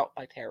brought about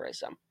by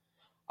terrorism,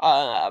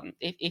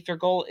 if your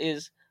goal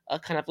is a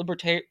kind of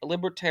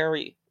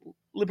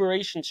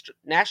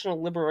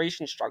national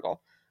liberation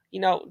struggle,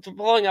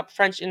 blowing up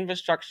French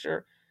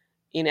infrastructure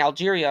in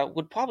Algeria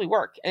would probably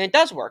work, and it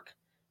does work.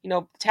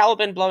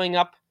 Taliban blowing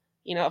up,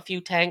 a few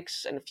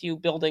tanks and a few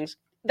buildings.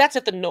 That's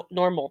if the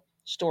normal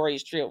story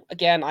is true.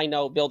 Again, I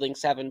know Building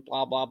 7,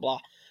 blah, blah,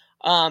 blah.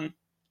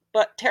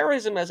 But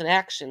terrorism as an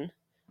action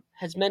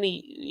has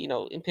many,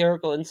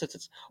 empirical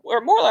instances where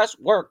it more or less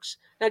works.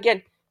 Now,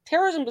 again,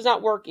 terrorism does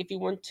not work if you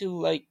want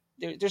to,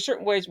 there's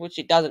certain ways in which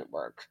it doesn't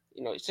work.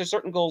 There's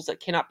certain goals that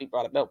cannot be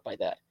brought about by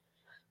that.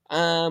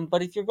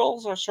 But if your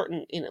goals are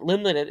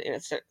limited in a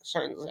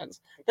certain sense,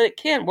 then it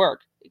can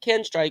work. It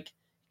can strike.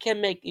 It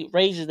can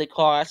raises the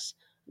cost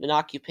of an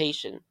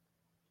occupation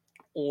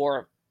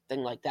or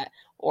thing like that,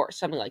 or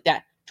something like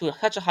that, to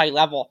such a high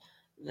level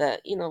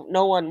that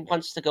no one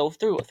wants to go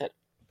through with it.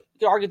 You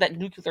could argue that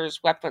nuclear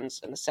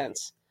weapons, in a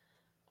sense,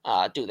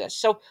 do this.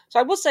 So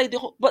I will say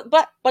but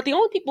the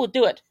only people who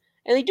do it,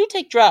 and they do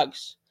take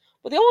drugs,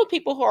 but the only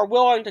people who are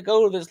willing to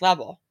go to this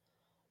level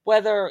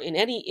whether in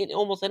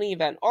almost any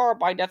event, are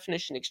by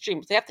definition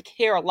extremists. They have to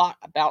care a lot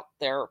about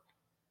their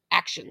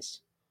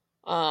actions.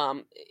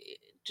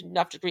 To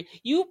enough degree.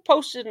 You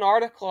posted an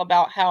article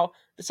about how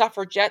the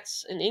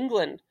suffragettes in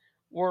England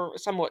were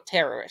somewhat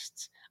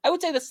terrorists. I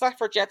would say the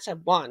suffragettes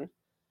have won.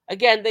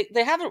 Again,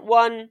 they haven't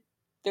won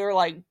their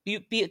like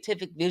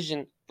beatific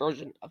vision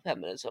version of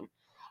feminism.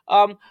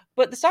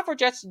 But the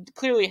suffragettes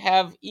clearly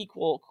have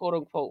equal quote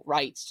unquote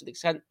rights to the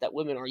extent that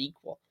women are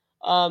equal.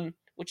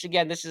 Which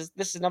again, this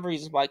is another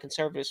reason why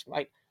conservatives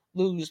might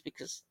lose,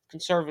 because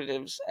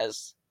conservatives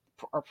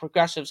are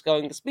progressives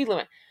going the speed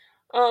limit.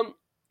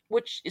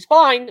 Which is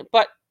fine,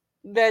 but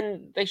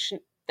then they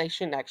shouldn't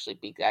actually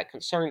be that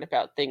concerned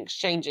about things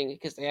changing,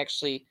 because they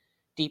actually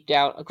deep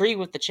down agree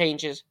with the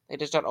changes. They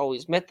just don't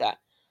always admit that.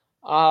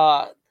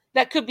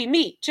 That could be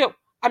me too.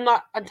 I'm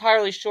not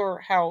entirely sure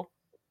how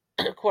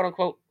quote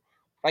unquote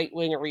right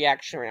wing or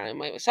reactionary I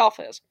myself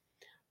is.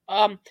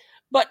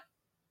 But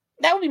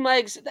that would be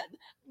my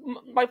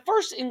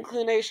first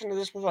inclination to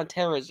this was on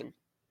terrorism.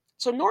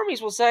 So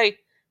normies will say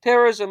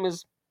terrorism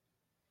is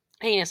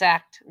heinous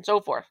act and so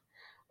forth,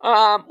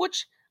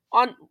 which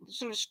on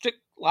sort of strict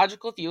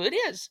logical view it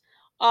is.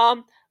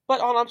 But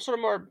on a sort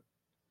of more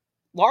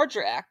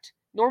larger act,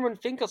 Norman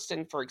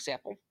Finkelstein, for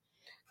example,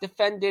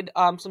 defended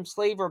some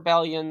slave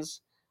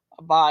rebellions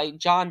by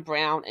John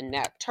Brown and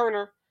Nat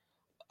Turner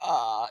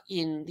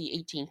in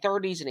the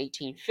 1830s and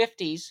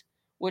 1850s,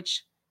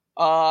 which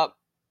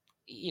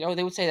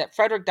they would say that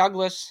Frederick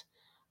Douglass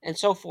and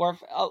so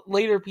forth,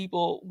 later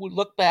people would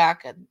look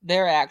back at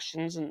their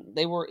actions and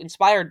they were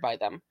inspired by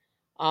them.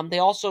 They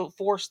also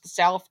forced the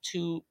South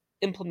to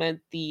implement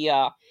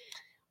the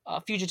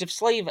Fugitive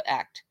Slave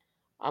Act,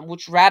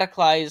 which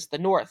radicalized the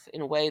North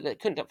in a way that it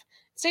couldn't have.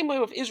 Same way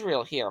with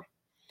Israel here.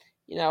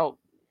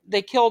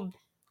 They killed.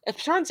 It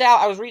turns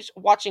out I was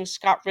watching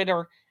Scott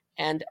Ritter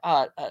and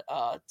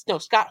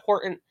Scott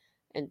Horton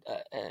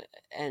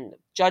and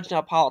Judge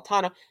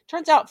Napolitano.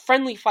 Turns out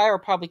friendly fire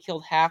probably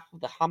killed half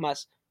of the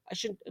Hamas. I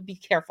should be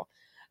careful.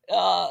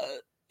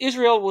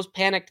 Israel was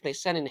panicked. They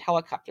sent in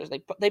helicopters.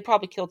 They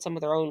probably killed some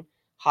of their own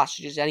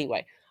hostages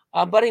anyway.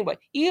 But anyway,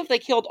 even if they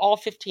killed all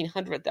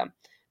 1,500 of them,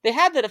 they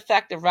had that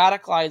effect of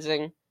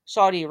radicalizing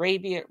Saudi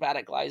Arabia,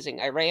 radicalizing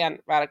Iran,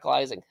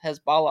 radicalizing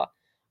Hezbollah,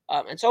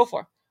 and so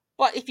forth.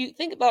 But if you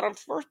think about it on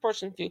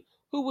first-person view,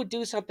 who would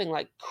do something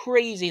like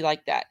crazy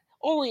like that?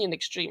 Only an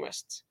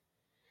extremists.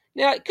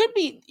 Now, it could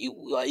be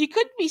you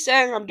could be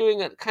saying I'm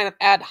doing a kind of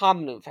ad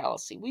hominem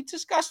fallacy. We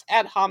discussed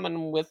ad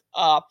hominem with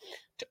for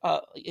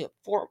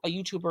a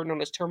YouTuber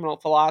known as Terminal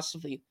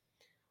Philosophy.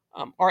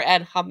 Are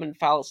ad hominem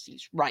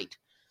fallacies right?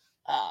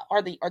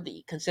 Are they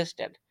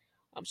consistent?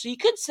 So you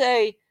could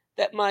say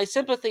that my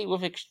sympathy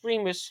with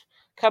extremists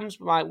comes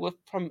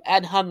from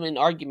ad hominem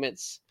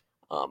arguments,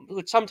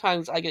 which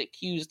sometimes I get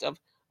accused of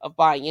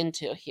buying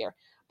into here.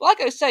 But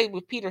like I say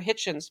with Peter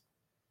Hitchens,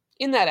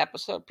 in that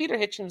episode, Peter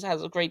Hitchens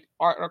has a great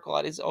article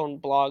at his own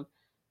blog.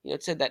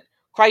 It said that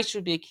Christ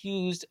would be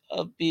accused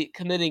of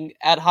committing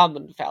ad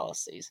hominem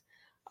fallacies,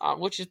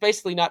 which is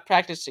basically not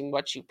practicing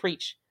what you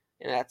preach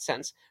in that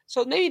sense.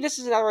 So maybe this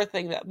is another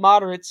thing that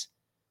moderates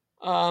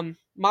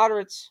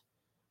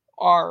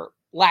are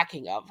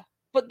lacking of.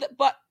 But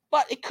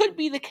it could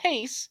be the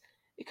case.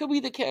 It could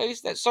be the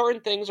case that certain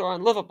things are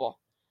unlivable.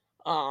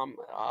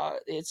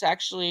 It's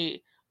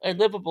actually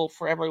unlivable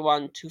for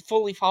everyone to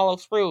fully follow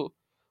through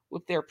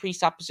with their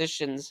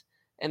presuppositions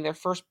and their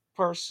first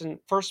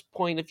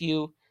point of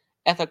view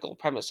ethical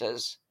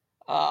premises.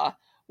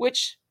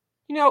 Which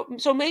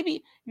so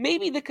maybe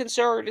the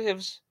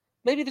conservatives,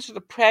 maybe the sort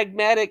of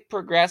pragmatic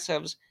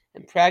progressives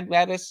and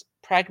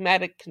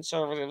pragmatic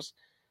conservatives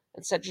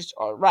and centrists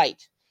are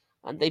right.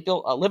 They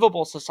built a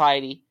livable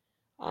society,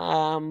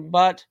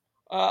 but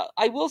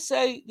I will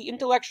say the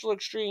intellectual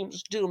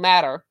extremes do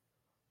matter.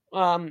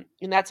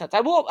 In that sense, I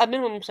will at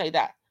minimum say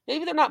that.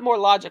 Maybe they're not more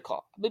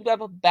logical. Maybe I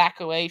will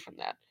back away from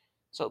that.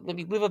 So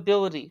maybe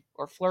livability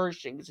or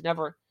flourishing is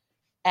another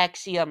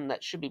axiom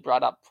that should be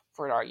brought up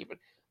for an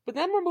argument. But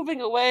then we're moving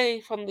away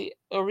from the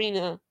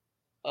arena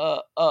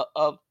of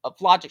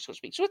logic, so to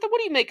speak. So what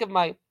do you make of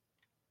my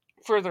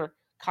further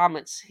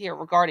comments here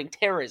regarding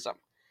terrorism?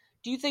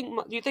 Do you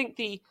think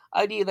the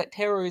idea that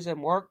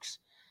terrorism works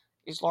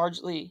is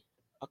largely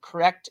a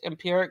correct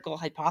empirical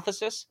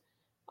hypothesis?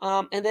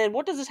 And then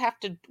what does this have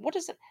to?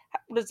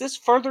 Does this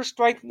further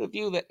strengthen the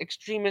view that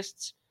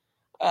extremists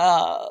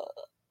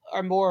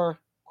are more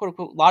quote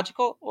unquote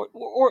logical,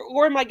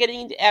 or am I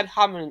getting into ad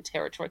hominem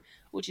territory,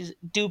 which is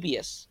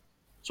dubious?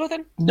 So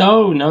then,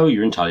 No,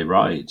 you're entirely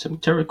right.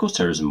 Of course,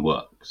 terrorism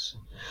works.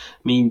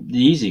 I mean, the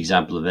easy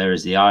example of there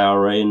is the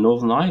IRA in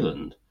Northern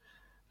Ireland.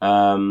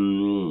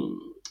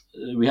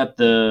 We had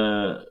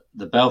the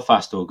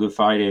Belfast or Good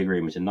Friday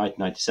Agreement in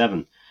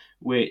 1997,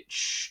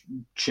 which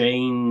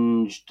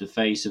changed the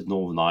face of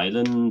Northern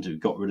Ireland. We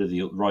got rid of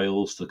the Royal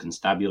Ulster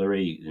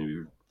Constabulary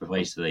and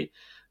replaced the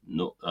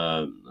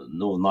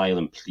Northern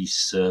Ireland Police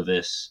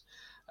Service.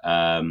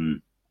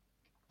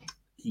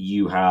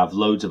 You have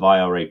loads of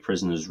IRA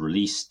prisoners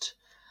released.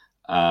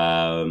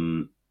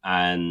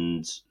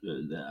 and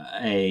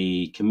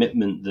a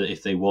commitment that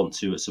if they want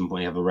to at some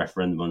point have a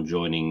referendum on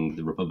joining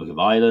the Republic of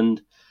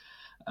Ireland.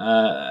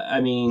 I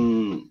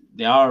mean,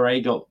 the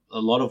IRA got a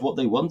lot of what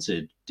they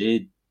wanted.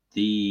 Did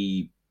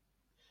the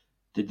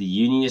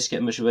Unionists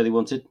get much of what they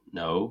wanted?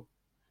 No.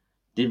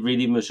 Did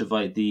really much of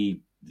like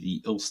the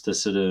Ulster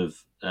sort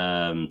of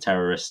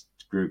terrorist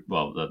group,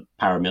 well, the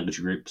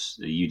paramilitary groups,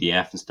 the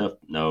UDF and stuff?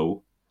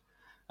 No.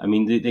 I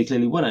mean, they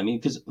clearly won. I mean,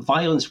 because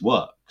violence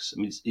works.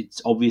 I mean,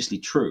 it's obviously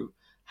true.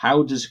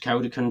 How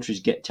do countries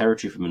get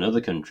territory from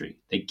another country?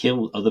 They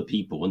kill other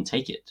people and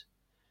take it.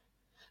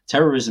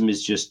 Terrorism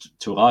is just,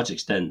 to a large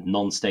extent,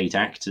 non-state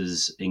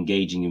actors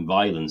engaging in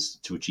violence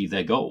to achieve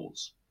their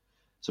goals.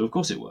 So, of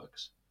course, it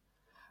works.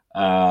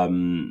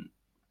 And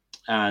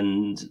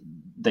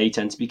they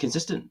tend to be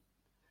consistent.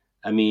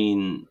 I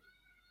mean,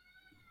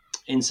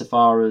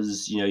 insofar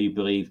as you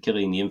believe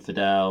killing the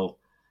infidel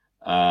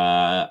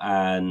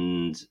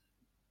and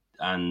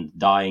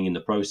dying in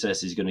the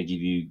process is going to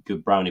give you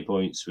good brownie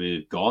points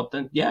with God,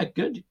 then yeah,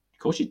 good. Of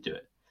course you'd do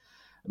it.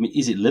 I mean,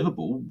 is it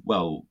livable?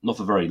 Well, not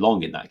for very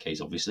long in that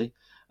case, obviously.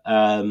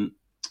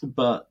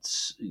 But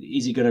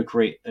is it going to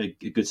create a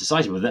good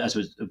society? Well,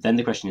 then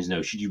the question is,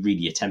 no, should you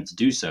really attempt to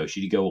do so?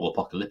 Should you go all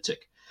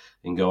apocalyptic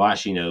and go,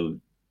 actually, to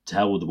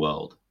hell with the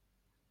world?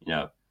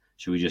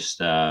 Should we just,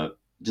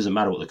 doesn't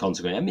matter what the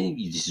consequence, I mean,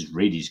 this is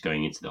really just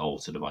going into the whole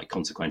sort of like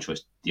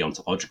consequentialist,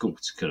 deontological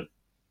kind of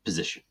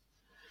position.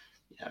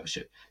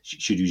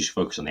 Should you just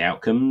focus on the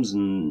outcomes,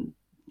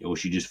 or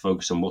should you just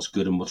focus on what's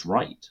good and what's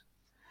right?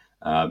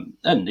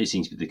 And it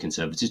seems to be the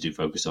Conservatives do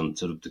focus on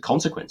sort of the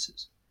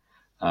consequences.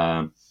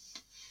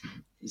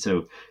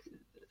 So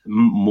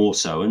more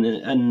so,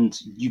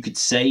 and you could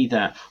say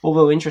that,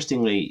 although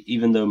interestingly,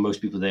 even though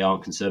most people, they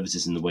aren't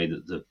conservatives in the way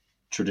that the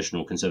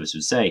traditional conservatives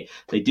would say,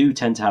 they do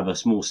tend to have a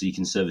small c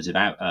conservative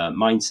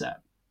mindset.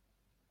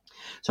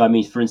 So I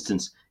mean, for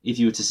instance, if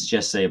you were to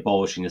suggest, say,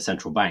 abolishing the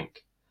central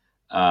bank,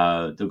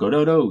 they'll go,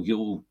 no,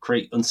 you'll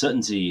create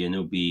uncertainty and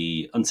it'll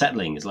be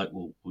unsettling. It's like,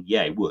 well,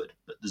 yeah, it would,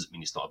 but it doesn't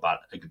mean it's not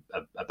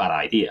a bad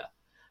idea.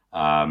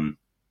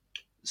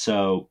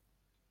 So,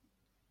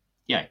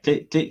 yeah,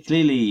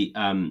 clearly,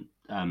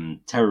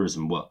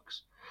 terrorism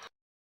works.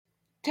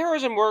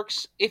 Terrorism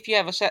works if you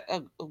have a set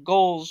of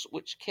goals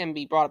which can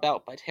be brought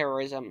about by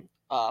terrorism.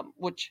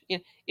 Which,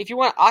 if you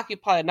want to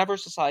occupy another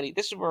society,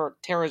 this is where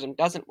terrorism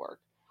doesn't work.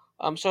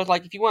 So it's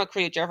like if you want to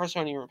create a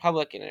Jeffersonian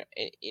republic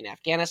in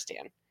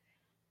Afghanistan,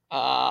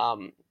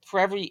 for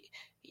every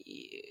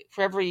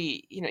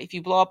if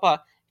you blow up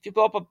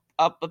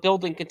a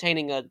building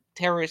containing a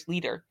terrorist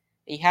leader,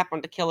 and you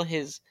happen to kill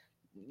his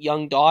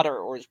young daughter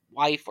or his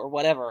wife or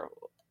whatever,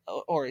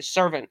 or his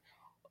servant,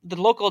 the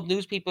local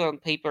newspaper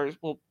and papers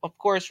will of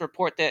course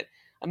report that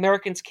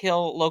Americans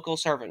kill local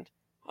servant,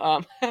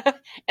 and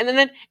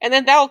then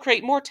that'll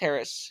create more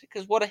terrorists,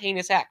 because what a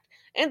heinous act.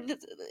 And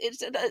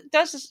it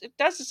does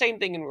the same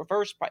thing in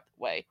reverse, by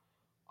the way.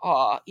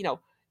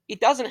 It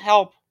doesn't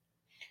help.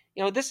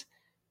 This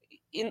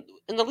in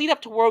the lead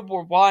up to World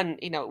War One.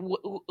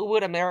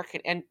 Would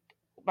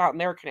about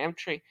American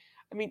entry.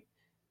 I mean,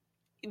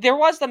 there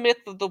was the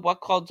myth of what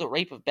called the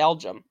rape of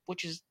Belgium,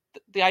 which is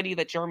the idea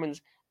that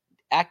Germans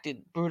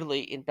acted brutally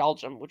in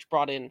Belgium, which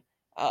brought in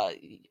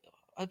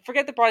I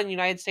forget they brought in the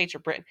United States or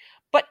Britain,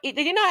 but they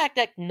did not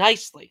act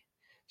nicely.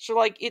 So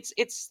like it's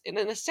in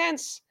a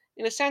sense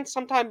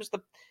sometimes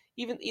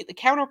even the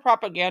counter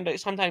propaganda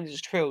sometimes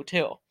is true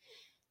too.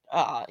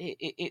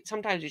 It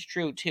sometimes is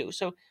true too.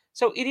 So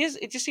it is.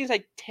 It just seems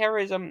like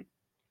terrorism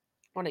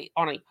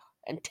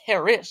and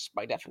terrorists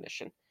by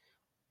definition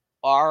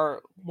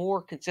are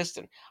more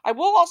consistent. I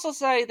will also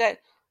say that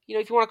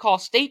if you want to call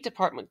State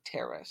Department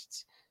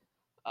terrorists,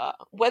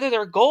 whether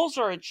their goals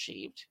are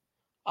achieved,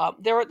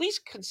 they're at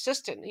least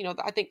consistent.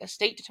 I think a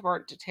State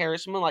Department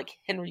terrorist, someone like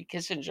Henry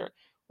Kissinger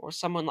or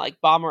someone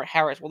like Bomber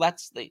Harris. Well,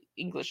 that's the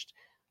English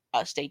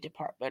State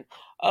Department,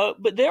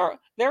 but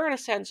they're in a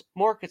sense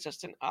more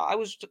consistent.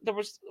 There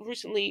was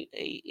recently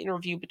a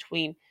interview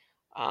between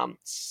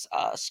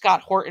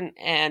Scott Horton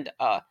and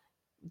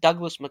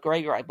Douglas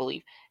McGregor, I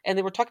believe, and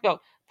they were talking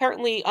about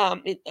apparently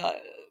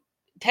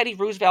Teddy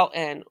Roosevelt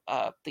and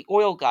the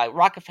oil guy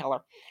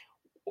Rockefeller.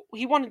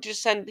 He wanted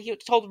to he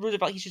told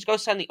Roosevelt he should go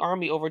send the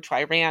army over to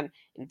Iran,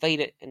 invade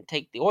it, and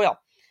take the oil.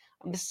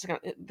 This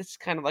is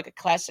kind of like a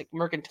classic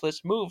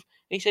mercantilist move.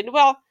 And he said,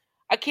 "Well,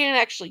 I can't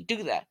actually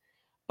do that."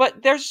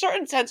 But there's a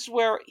certain sense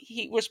where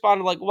he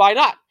responded like, "Why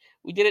not?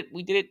 We did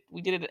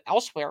it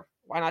elsewhere.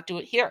 Why not do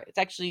it here?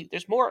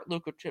 There's more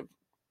lucrative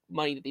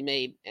money to be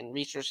made and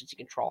resources to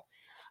control."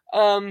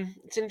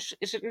 It's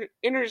an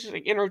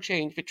interesting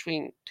interchange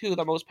between two of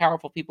the most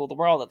powerful people in the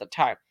world at the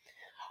time.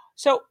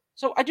 So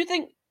I do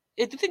think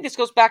this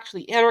goes back to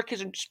the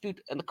anarchism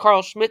dispute and the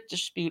Carl Schmitt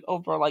dispute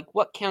over like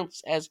what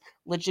counts as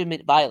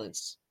legitimate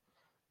violence.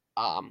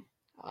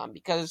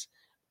 Because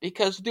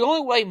the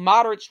only way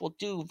moderates will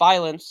do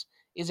violence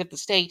is if the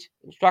state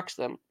instructs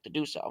them to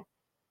do so.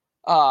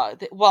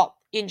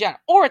 In general,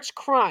 or it's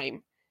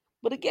crime.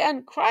 But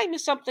again, crime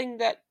is something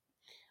that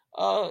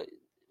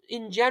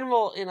in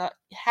general, in a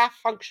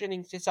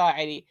half-functioning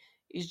society,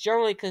 is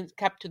generally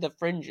kept to the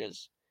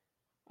fringes.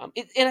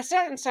 In a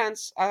certain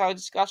sense, as I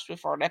discussed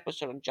before an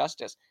episode on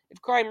justice,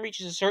 if crime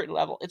reaches a certain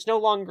level, it's no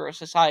longer a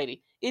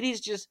society. It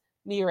is just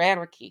mere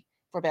anarchy,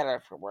 for better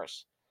or for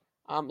worse.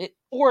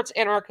 Or it's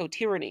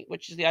anarcho-tyranny,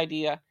 which is the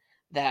idea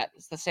that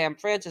it's the Sam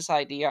Francis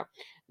idea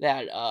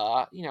that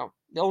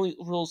the only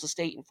rules the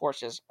state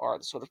enforces are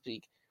the, so to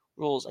speak,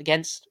 rules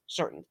against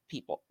certain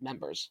people,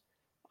 members.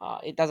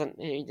 It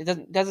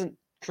doesn't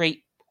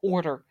create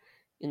order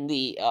in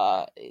the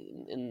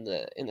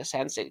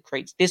sense it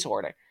creates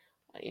disorder.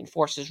 It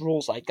enforces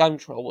rules like gun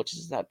control, which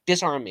is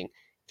disarming. It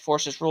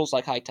enforces rules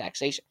like high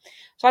taxation.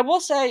 So I will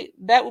say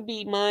that would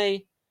be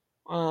my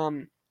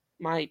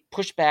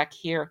pushback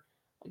here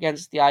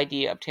against the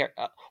idea of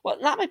well,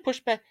 not my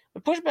pushback,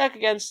 but pushback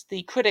against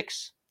the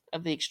critics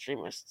of the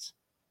extremists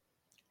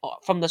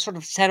from the sort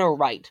of center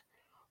right.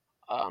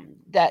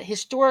 That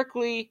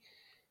historically,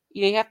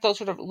 you have to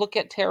sort of look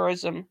at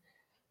terrorism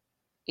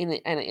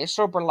in a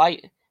sober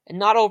light and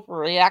not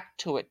overreact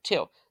to it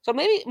too. So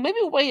maybe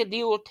a way to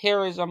deal with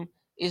terrorism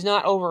is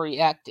not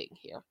overreacting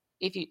here.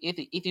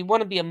 If you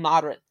want to be a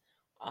moderate,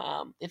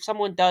 if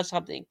someone does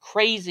something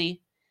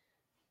crazy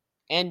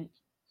and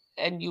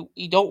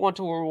you don't want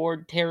to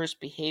reward terrorist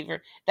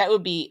behavior, that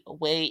would be a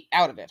way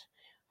out of it.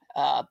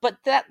 But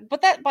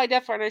that by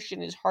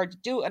definition is hard to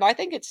do, and I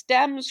think it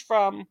stems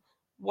from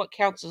what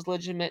counts as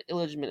legitimate,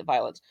 illegitimate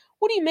violence.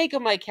 What do you make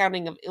of my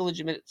counting of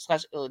illegitimate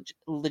slash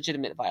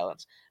legitimate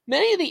violence?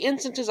 Many of the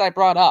instances I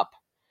brought up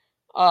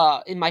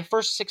in my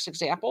first 6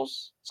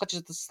 examples, such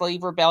as the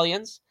slave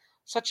rebellions,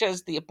 such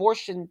as the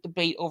abortion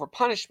debate over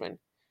punishment,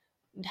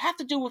 have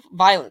to do with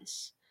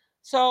violence.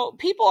 So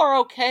people are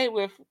okay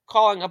with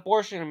calling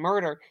abortion a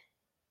murder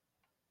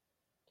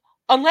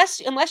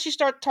unless you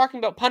start talking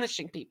about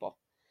punishing people.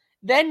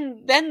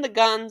 Then the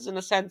guns, in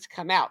a sense,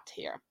 come out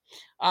here,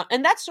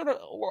 and that's sort of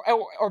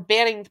or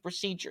banning the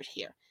procedure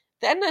here.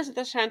 Then, in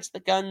the sense,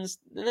 the guns,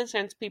 in the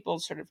sense,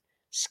 people's sort of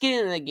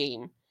skin in the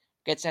game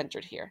gets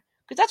entered here,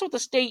 because that's what the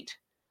state,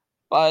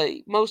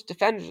 by most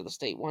defenders of the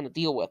state, want to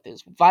deal with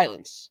is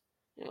violence.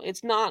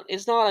 It's not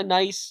a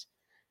nice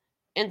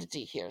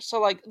entity here. So,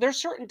 like, there's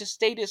certain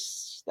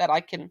statists that I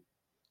can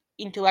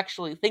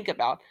intellectually think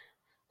about.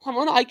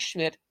 Someone like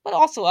Schmidt, but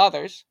also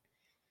others.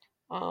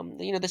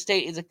 The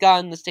state is a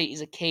gun, the state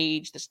is a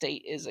cage, the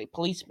state is a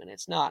policeman.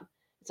 It's not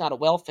a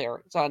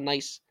welfare. It's not a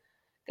nice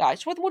guy.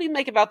 So what do you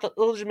make about the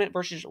illegitimate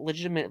versus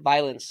legitimate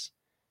violence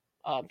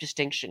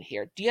distinction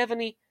here? Do you have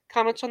any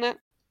comments on that?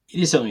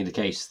 It is certainly the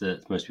case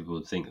that most people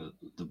would think that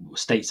the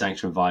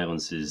state-sanctioned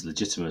violence is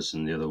legitimate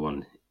and the other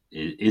one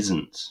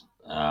isn't.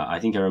 I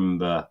think I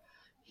remember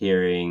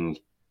hearing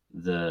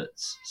that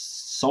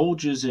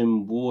soldiers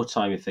in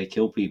wartime, if they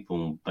kill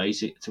people,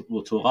 to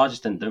a large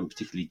extent, don't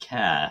particularly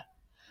care.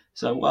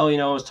 So, well,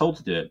 I was told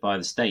to do it by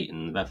the state,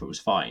 and therefore it was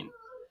fine.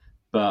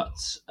 But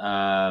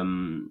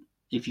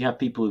if you have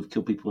people who've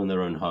killed people in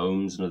their own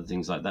homes and other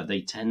things like that,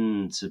 they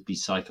tend to be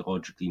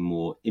psychologically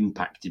more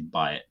impacted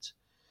by it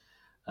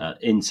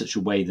in such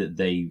a way that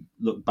they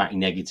look back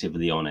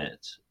negatively on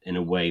it in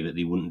a way that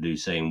they wouldn't do,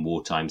 say, in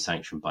wartime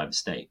sanctioned by the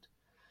state.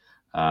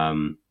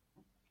 And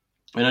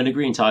I'd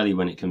agree entirely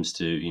when it comes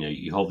to,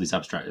 you hold these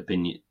abstract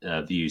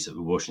views that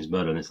abortion is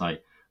murder, and it's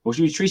like, well,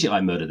 should we treat it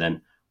like murder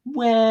then?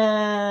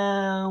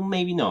 Well,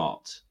 maybe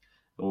not.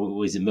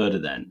 Or is it murder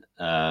then?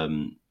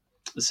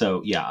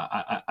 So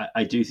yeah,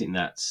 I do think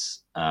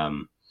that's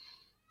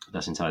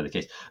entirely the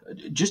case.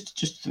 Just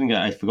something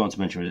that I forgot to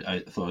mention. I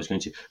thought I was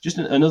going to. Just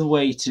another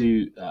way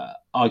to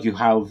argue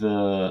how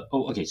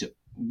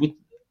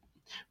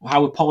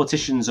how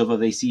politicians, although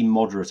they seem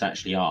moderate,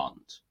 actually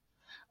aren't.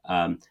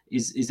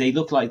 Is they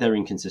look like they're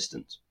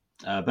inconsistent,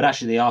 but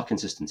actually they are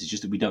consistent. It's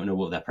just that we don't know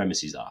what their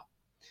premises are,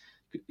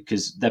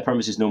 because their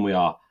premises normally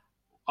are: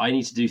 I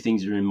need to do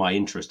things that are in my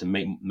interest and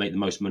make the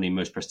most money,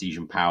 most prestige,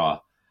 and power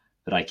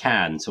that I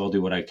can. So I'll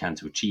do what I can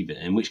to achieve it.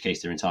 In which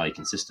case, they're entirely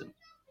consistent.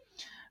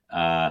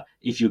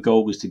 If your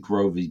goal is to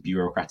grow the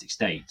bureaucratic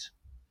state,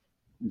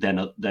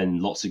 then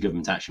lots of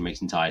government action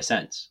makes entire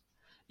sense,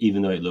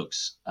 even though it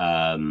looks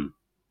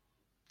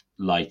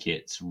like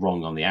it's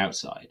wrong on the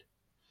outside.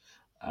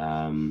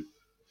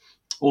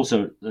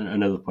 Also,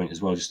 another point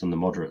as well, just on the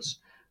moderates,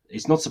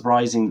 it's not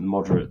surprising that the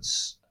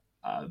moderates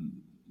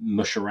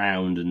mush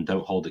around and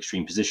don't hold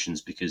extreme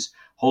positions, because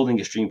holding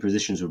extreme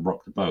positions would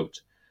rock the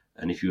boat.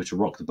 And if you were to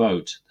rock the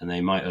boat, then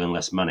they might earn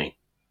less money.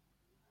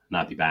 And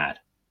that'd be bad.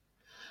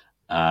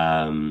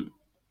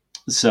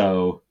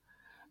 So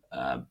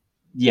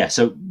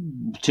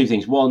two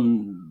things.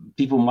 One,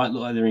 people might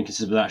look like they're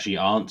inconsistent, but actually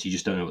aren't. You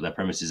just don't know what their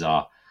premises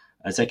are.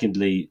 And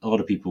secondly, a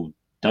lot of people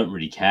don't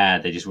really care.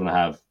 They just want to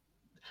have...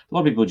 A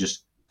lot of people are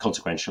just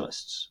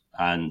consequentialists.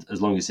 And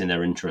as long as it's in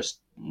their interest,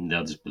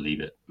 they'll just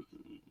believe it.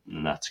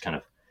 And that's kind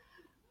of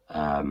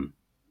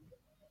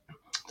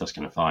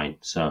fine.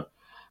 So,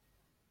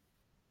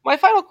 my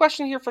final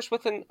question here for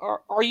Swithin: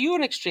 Are you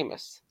an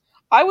extremist?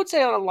 I would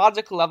say on a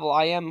logical level,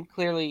 I am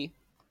clearly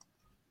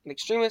an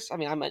extremist. I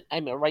mean,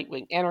 I'm a right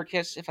wing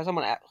anarchist. If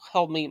someone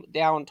held me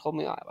down and told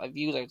me my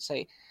views, I would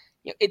say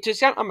To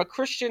sound I'm a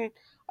Christian,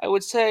 I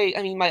would say,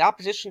 I mean, my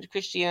opposition to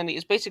Christianity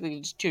is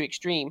basically just too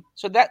extreme.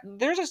 So that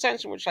there's a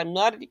sense in which I'm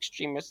not an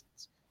extremist.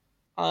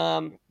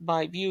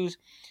 My views,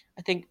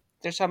 I think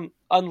there's some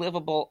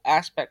unlivable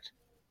aspect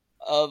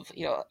of,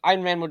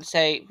 Ayn Rand would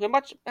say, who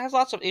much has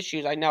lots of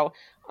issues, I know,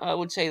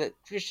 would say that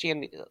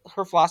Christianity,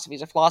 her philosophy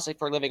is a philosophy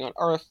for living on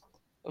earth.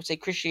 I would say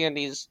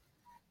Christianity is,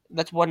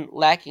 that's one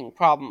lacking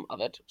problem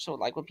of it. So,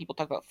 like, when people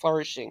talk about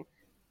flourishing,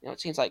 it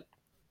seems like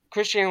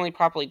Christianity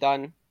properly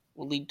done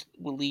will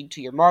lead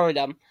to your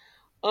martyrdom.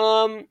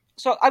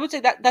 So I would say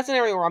that that's an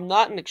area where I'm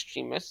not an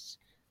extremist.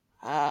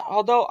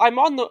 Although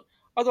on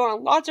a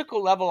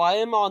logical level, I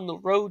am on the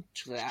road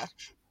to that.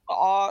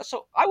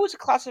 So I would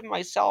classify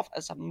myself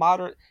as a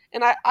moderate,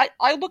 and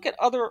I look at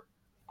other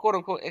quote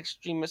unquote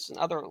extremists in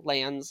other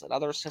lands and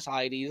other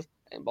societies,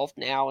 and both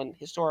now and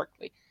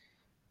historically,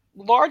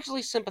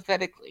 largely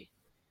sympathetically.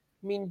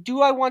 I mean,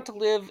 do I want to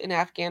live in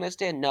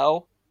Afghanistan?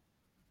 No.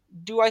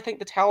 Do I think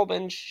the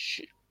Taliban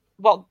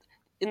well,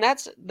 and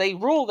that's they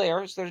rule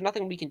there, so there's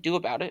nothing we can do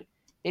about it.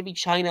 Maybe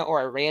China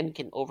or Iran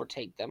can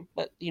overtake them,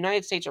 but the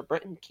United States or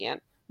Britain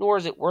can't, nor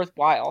is it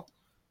worthwhile.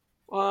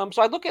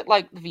 So I look at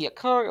like the Viet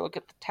Cong, I look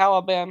at the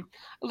Taliban,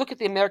 I look at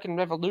the American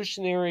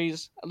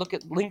revolutionaries, I look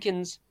at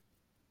Lincoln's.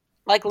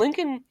 Like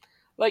Lincoln,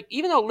 like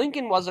even though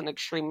Lincoln was an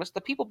extremist,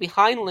 the people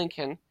behind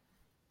Lincoln,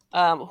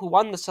 who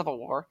won the Civil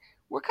War,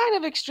 were kind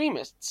of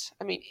extremists.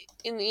 I mean,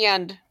 in the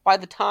end, by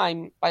the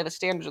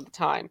standards of the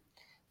time.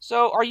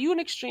 So, are you an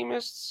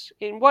extremist?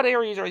 In what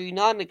areas are you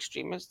not an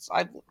extremist?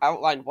 I've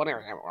outlined one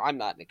area where I'm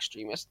not an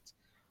extremist.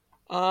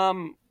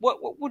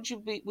 What would you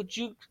be? Would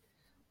you,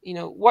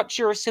 what's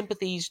your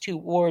sympathies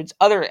towards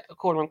other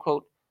quote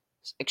unquote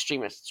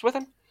extremists? With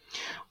them?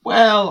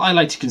 Well, I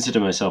like to consider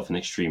myself an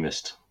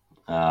extremist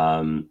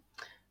because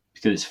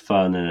it's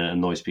fun and it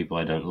annoys people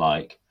I don't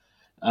like.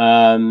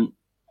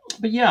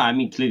 But yeah, I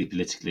mean, clearly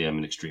politically, I'm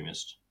an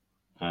extremist.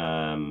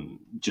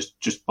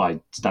 Just by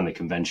standard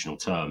conventional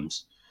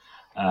terms.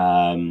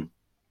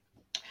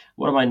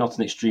 What am I not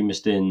an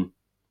extremist in?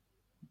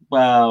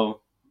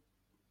 Well,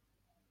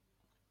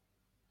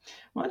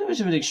 I don't know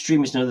if I'm an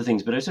extremist in other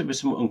things, but I was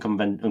somewhat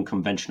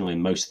unconventional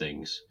in most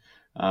things.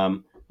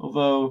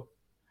 Although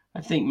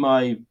I think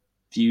my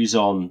views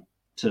on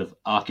sort of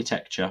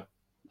architecture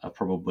are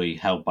probably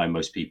held by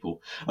most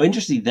people. Oh,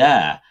 interestingly,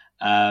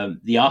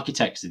 the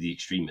architects are the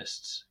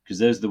extremists because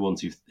those are the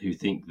ones who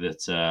think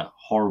that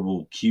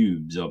horrible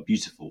cubes are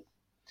beautiful,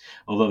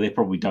 although they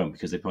probably don't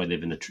because they probably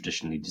live in a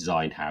traditionally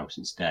designed house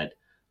instead.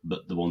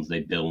 But the ones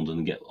they build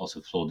and get lots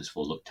of floors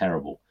for look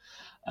terrible.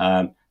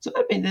 So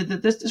I mean,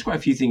 there's quite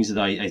a few things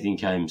that I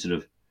think I'm sort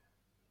of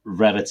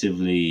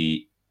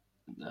relatively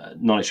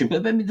non-extreme.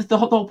 But I mean, the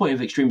whole point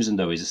of extremism,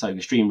 though, is it's like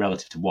extreme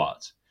relative to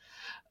what?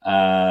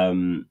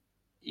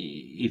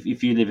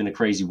 If you live in a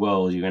crazy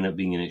world, you end up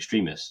being an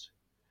extremist.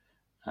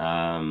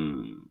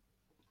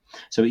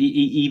 So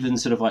even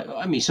sort of like,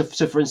 I mean, so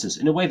for instance,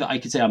 in a way that I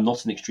could say I'm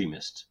not an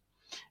extremist,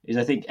 is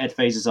I think Ed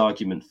Feser's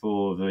argument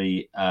for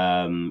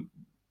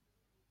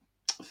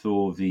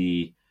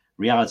the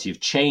reality of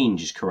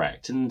change is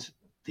correct, and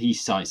he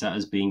cites that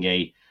as being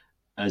a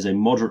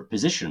moderate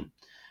position,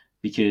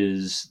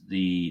 because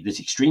this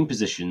extreme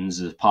positions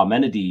of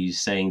Parmenides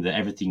saying that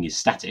everything is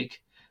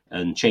static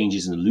and change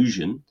is an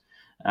illusion,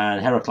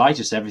 and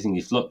Heraclitus everything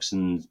is flux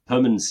and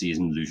permanency is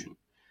an illusion.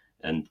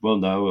 And well,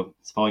 no,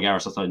 following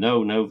Aristotle,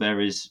 no,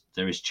 there is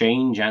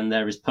change and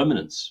there is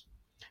permanence,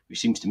 which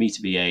seems to me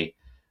to be a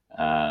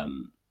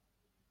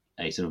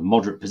sort of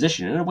moderate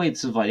position. In a way,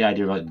 it's sort of like the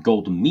idea of like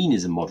golden mean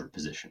is a moderate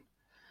position.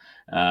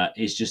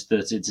 It's just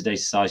that in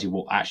today's society,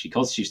 what actually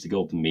constitutes the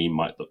golden mean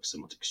might look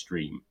somewhat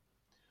extreme.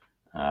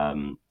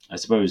 I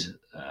suppose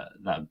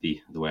that would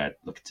be the way I'd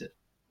look at it.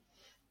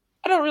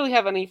 I don't really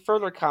have any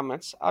further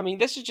comments. I mean,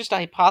 this is just a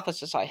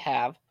hypothesis I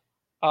have.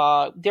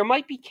 There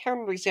might be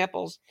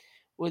counterexamples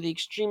where the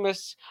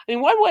extremists. I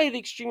mean, one way the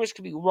extremists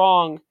could be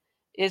wrong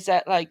is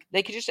that like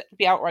they could just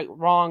be outright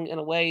wrong in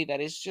a way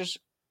that is just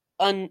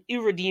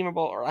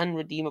irredeemable or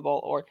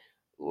unredeemable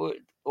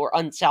or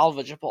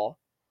unsalvageable.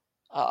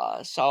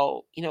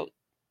 So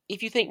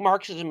if you think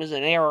Marxism is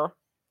an error,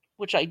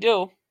 which I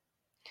do,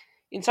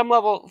 in some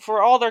level,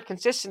 for all their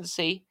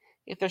consistency,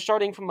 if they're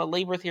starting from a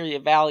labor theory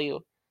of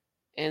value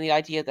and the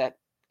idea that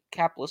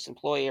capitalist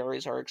employee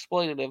areas are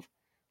exploitative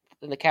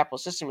and the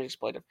capitalist system is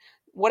exploitative,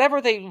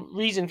 whatever they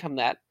reason from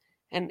that,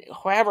 and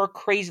however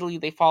crazily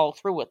they follow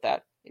through with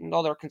that, and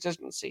all their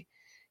consistency,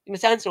 in a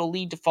sense, it will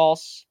lead to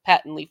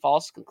patently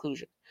false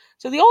conclusions.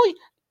 So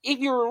if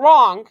you're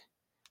wrong,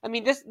 I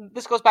mean, this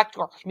goes back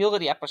to our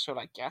humility episode,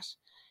 I guess.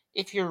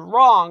 If you're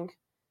wrong,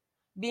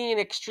 being an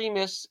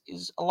extremist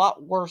is a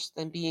lot worse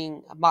than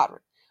being a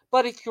moderate.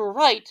 But if you're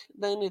right,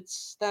 then you're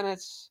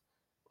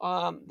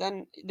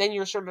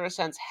sort of in a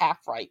sense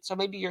half right. So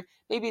maybe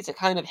it's a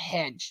kind of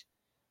hedge.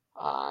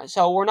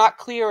 So we're not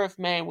clear if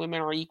men and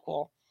women are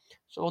equal.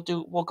 So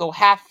we'll go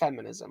half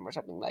feminism or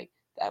something like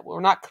that.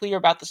 We're not clear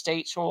about the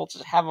state, so we'll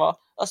just have a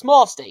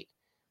small state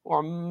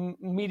or a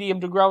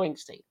medium to growing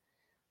state.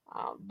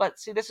 But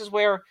see, this is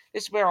where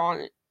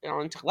on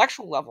an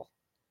intellectual level,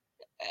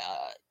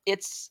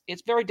 it's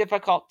very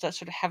difficult to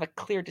sort of have a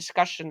clear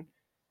discussion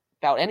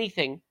about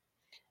anything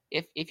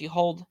if you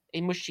hold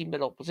a mushy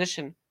middle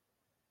position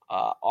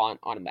on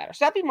a matter.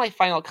 So that'd be my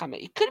final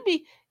comment. It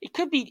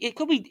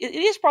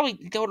is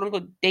probably quote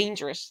unquote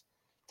dangerous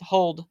to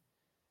hold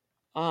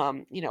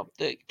the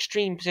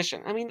extreme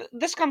position. I mean,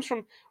 this comes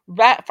from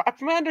my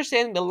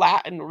understanding, the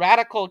Latin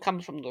radical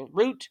comes from the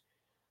root.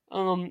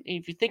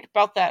 If you think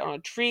about that on a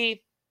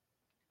tree,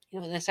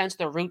 in a sense,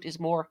 the root is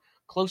more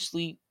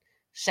closely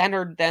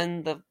centered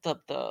than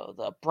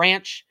the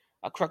branch,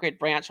 a crooked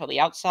branch on the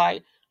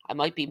outside. I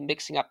might be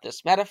mixing up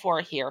this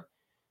metaphor here,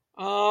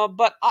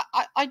 but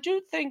I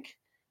do think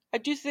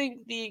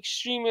the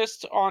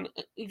extremists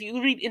if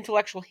you read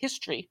intellectual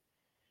history,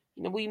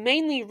 we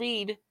mainly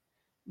read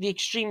the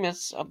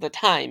extremists of the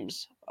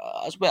times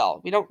as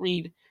well. We don't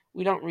read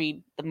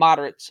the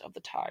moderates of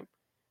the time.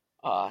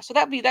 So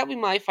that'd be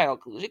my final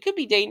conclusion. It could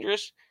be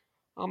dangerous.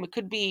 It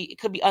could be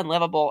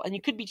unlivable, and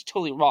you could be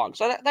totally wrong.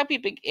 So that'd be a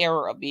big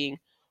error of being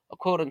a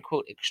quote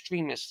unquote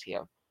extremist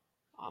here.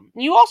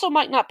 You also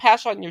might not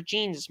pass on your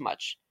genes as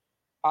much.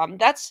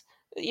 That's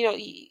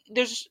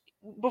there's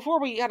before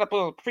we had a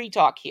little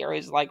pre-talk here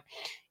is like,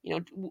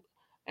 and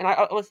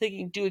I was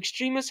thinking, do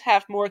extremists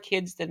have more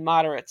kids than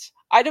moderates?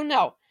 I don't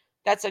know.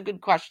 That's a good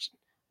question.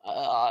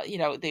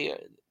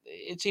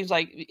 It seems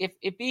like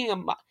if being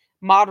a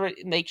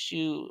moderate makes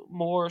you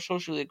more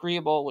socially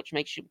agreeable, which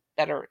makes you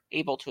better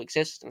able to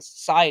exist in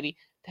society,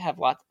 to have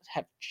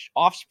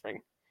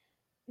offspring,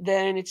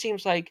 then it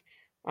seems like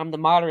the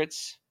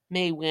moderates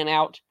may win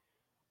out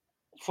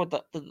for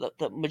the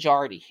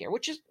majority here,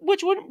 which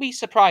wouldn't be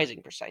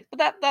surprising per se.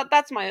 But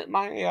that's my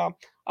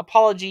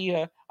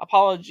apology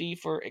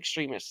for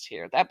extremists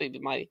here. That would be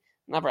my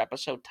another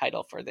episode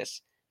title for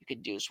this. You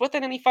could do. So, with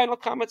that, any final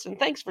comments? And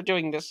thanks for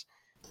doing this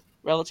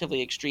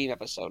relatively extreme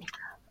episode.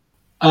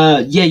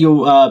 Yeah,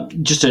 you're I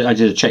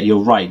did a check. You're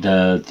right.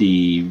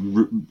 The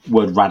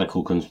word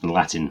radical comes from the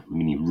Latin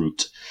meaning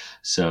root.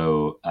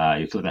 So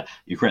you're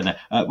correct there.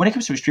 When it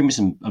comes to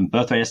extremism and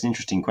birthright, that's an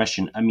interesting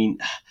question. I mean,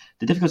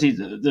 the difficulty,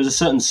 there's a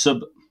certain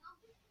sub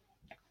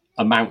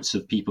amounts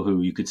of people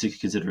who you could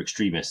consider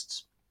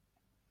extremists.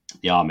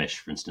 The Amish,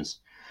 for instance,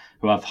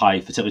 who have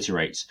high fertility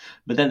rates.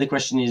 But then the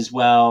question is,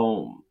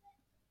 well,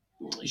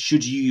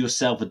 should you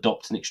yourself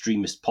adopt an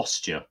extremist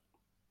posture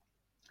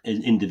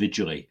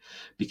individually,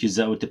 because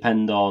that would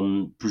depend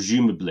on,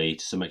 presumably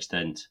to some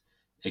extent,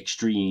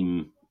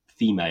 extreme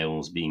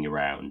females being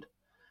around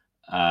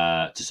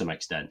to some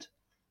extent,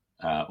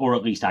 or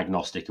at least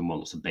agnostic and want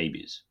lots of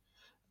babies.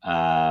 So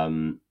I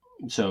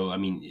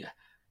mean,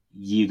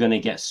 you're going to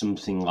get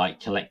something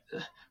like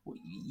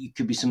you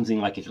could be something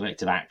like a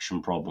collective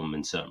action problem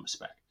in certain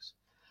respects.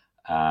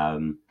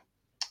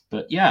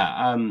 But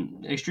yeah,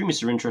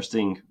 extremists are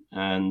interesting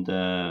and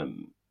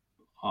come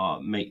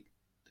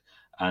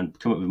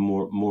up with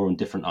more and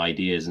different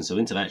ideas, and so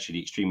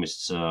intellectually,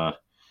 extremists are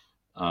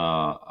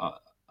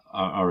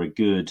a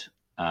good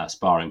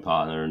sparring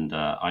partner, and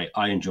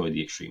I enjoy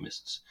the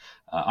extremists.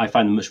 I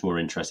find them much more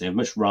interesting. I'd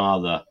much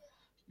rather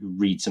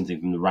read something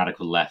from the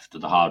radical left or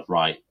the hard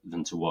right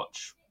than to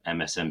watch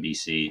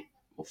MSNBC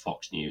or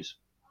Fox News.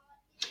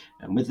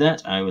 And with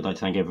that, I would like to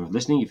thank everyone for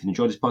listening. If you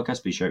enjoyed this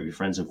podcast, please share it with your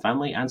friends and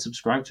family, and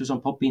subscribe to us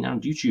on Podbean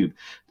and YouTube.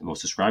 The more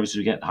subscribers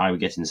we get, the higher we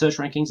get in the search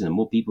rankings, and the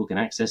more people can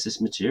access this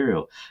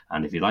material.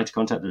 And if you'd like to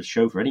contact the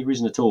show for any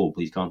reason at all,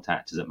 please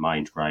contact us at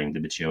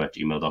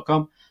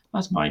mindcrimelibetyshow@gmail.com.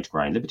 That's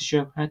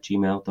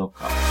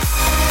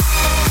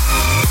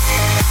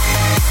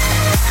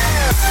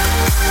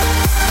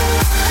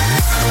mindcrimelibetyshow@gmail.com.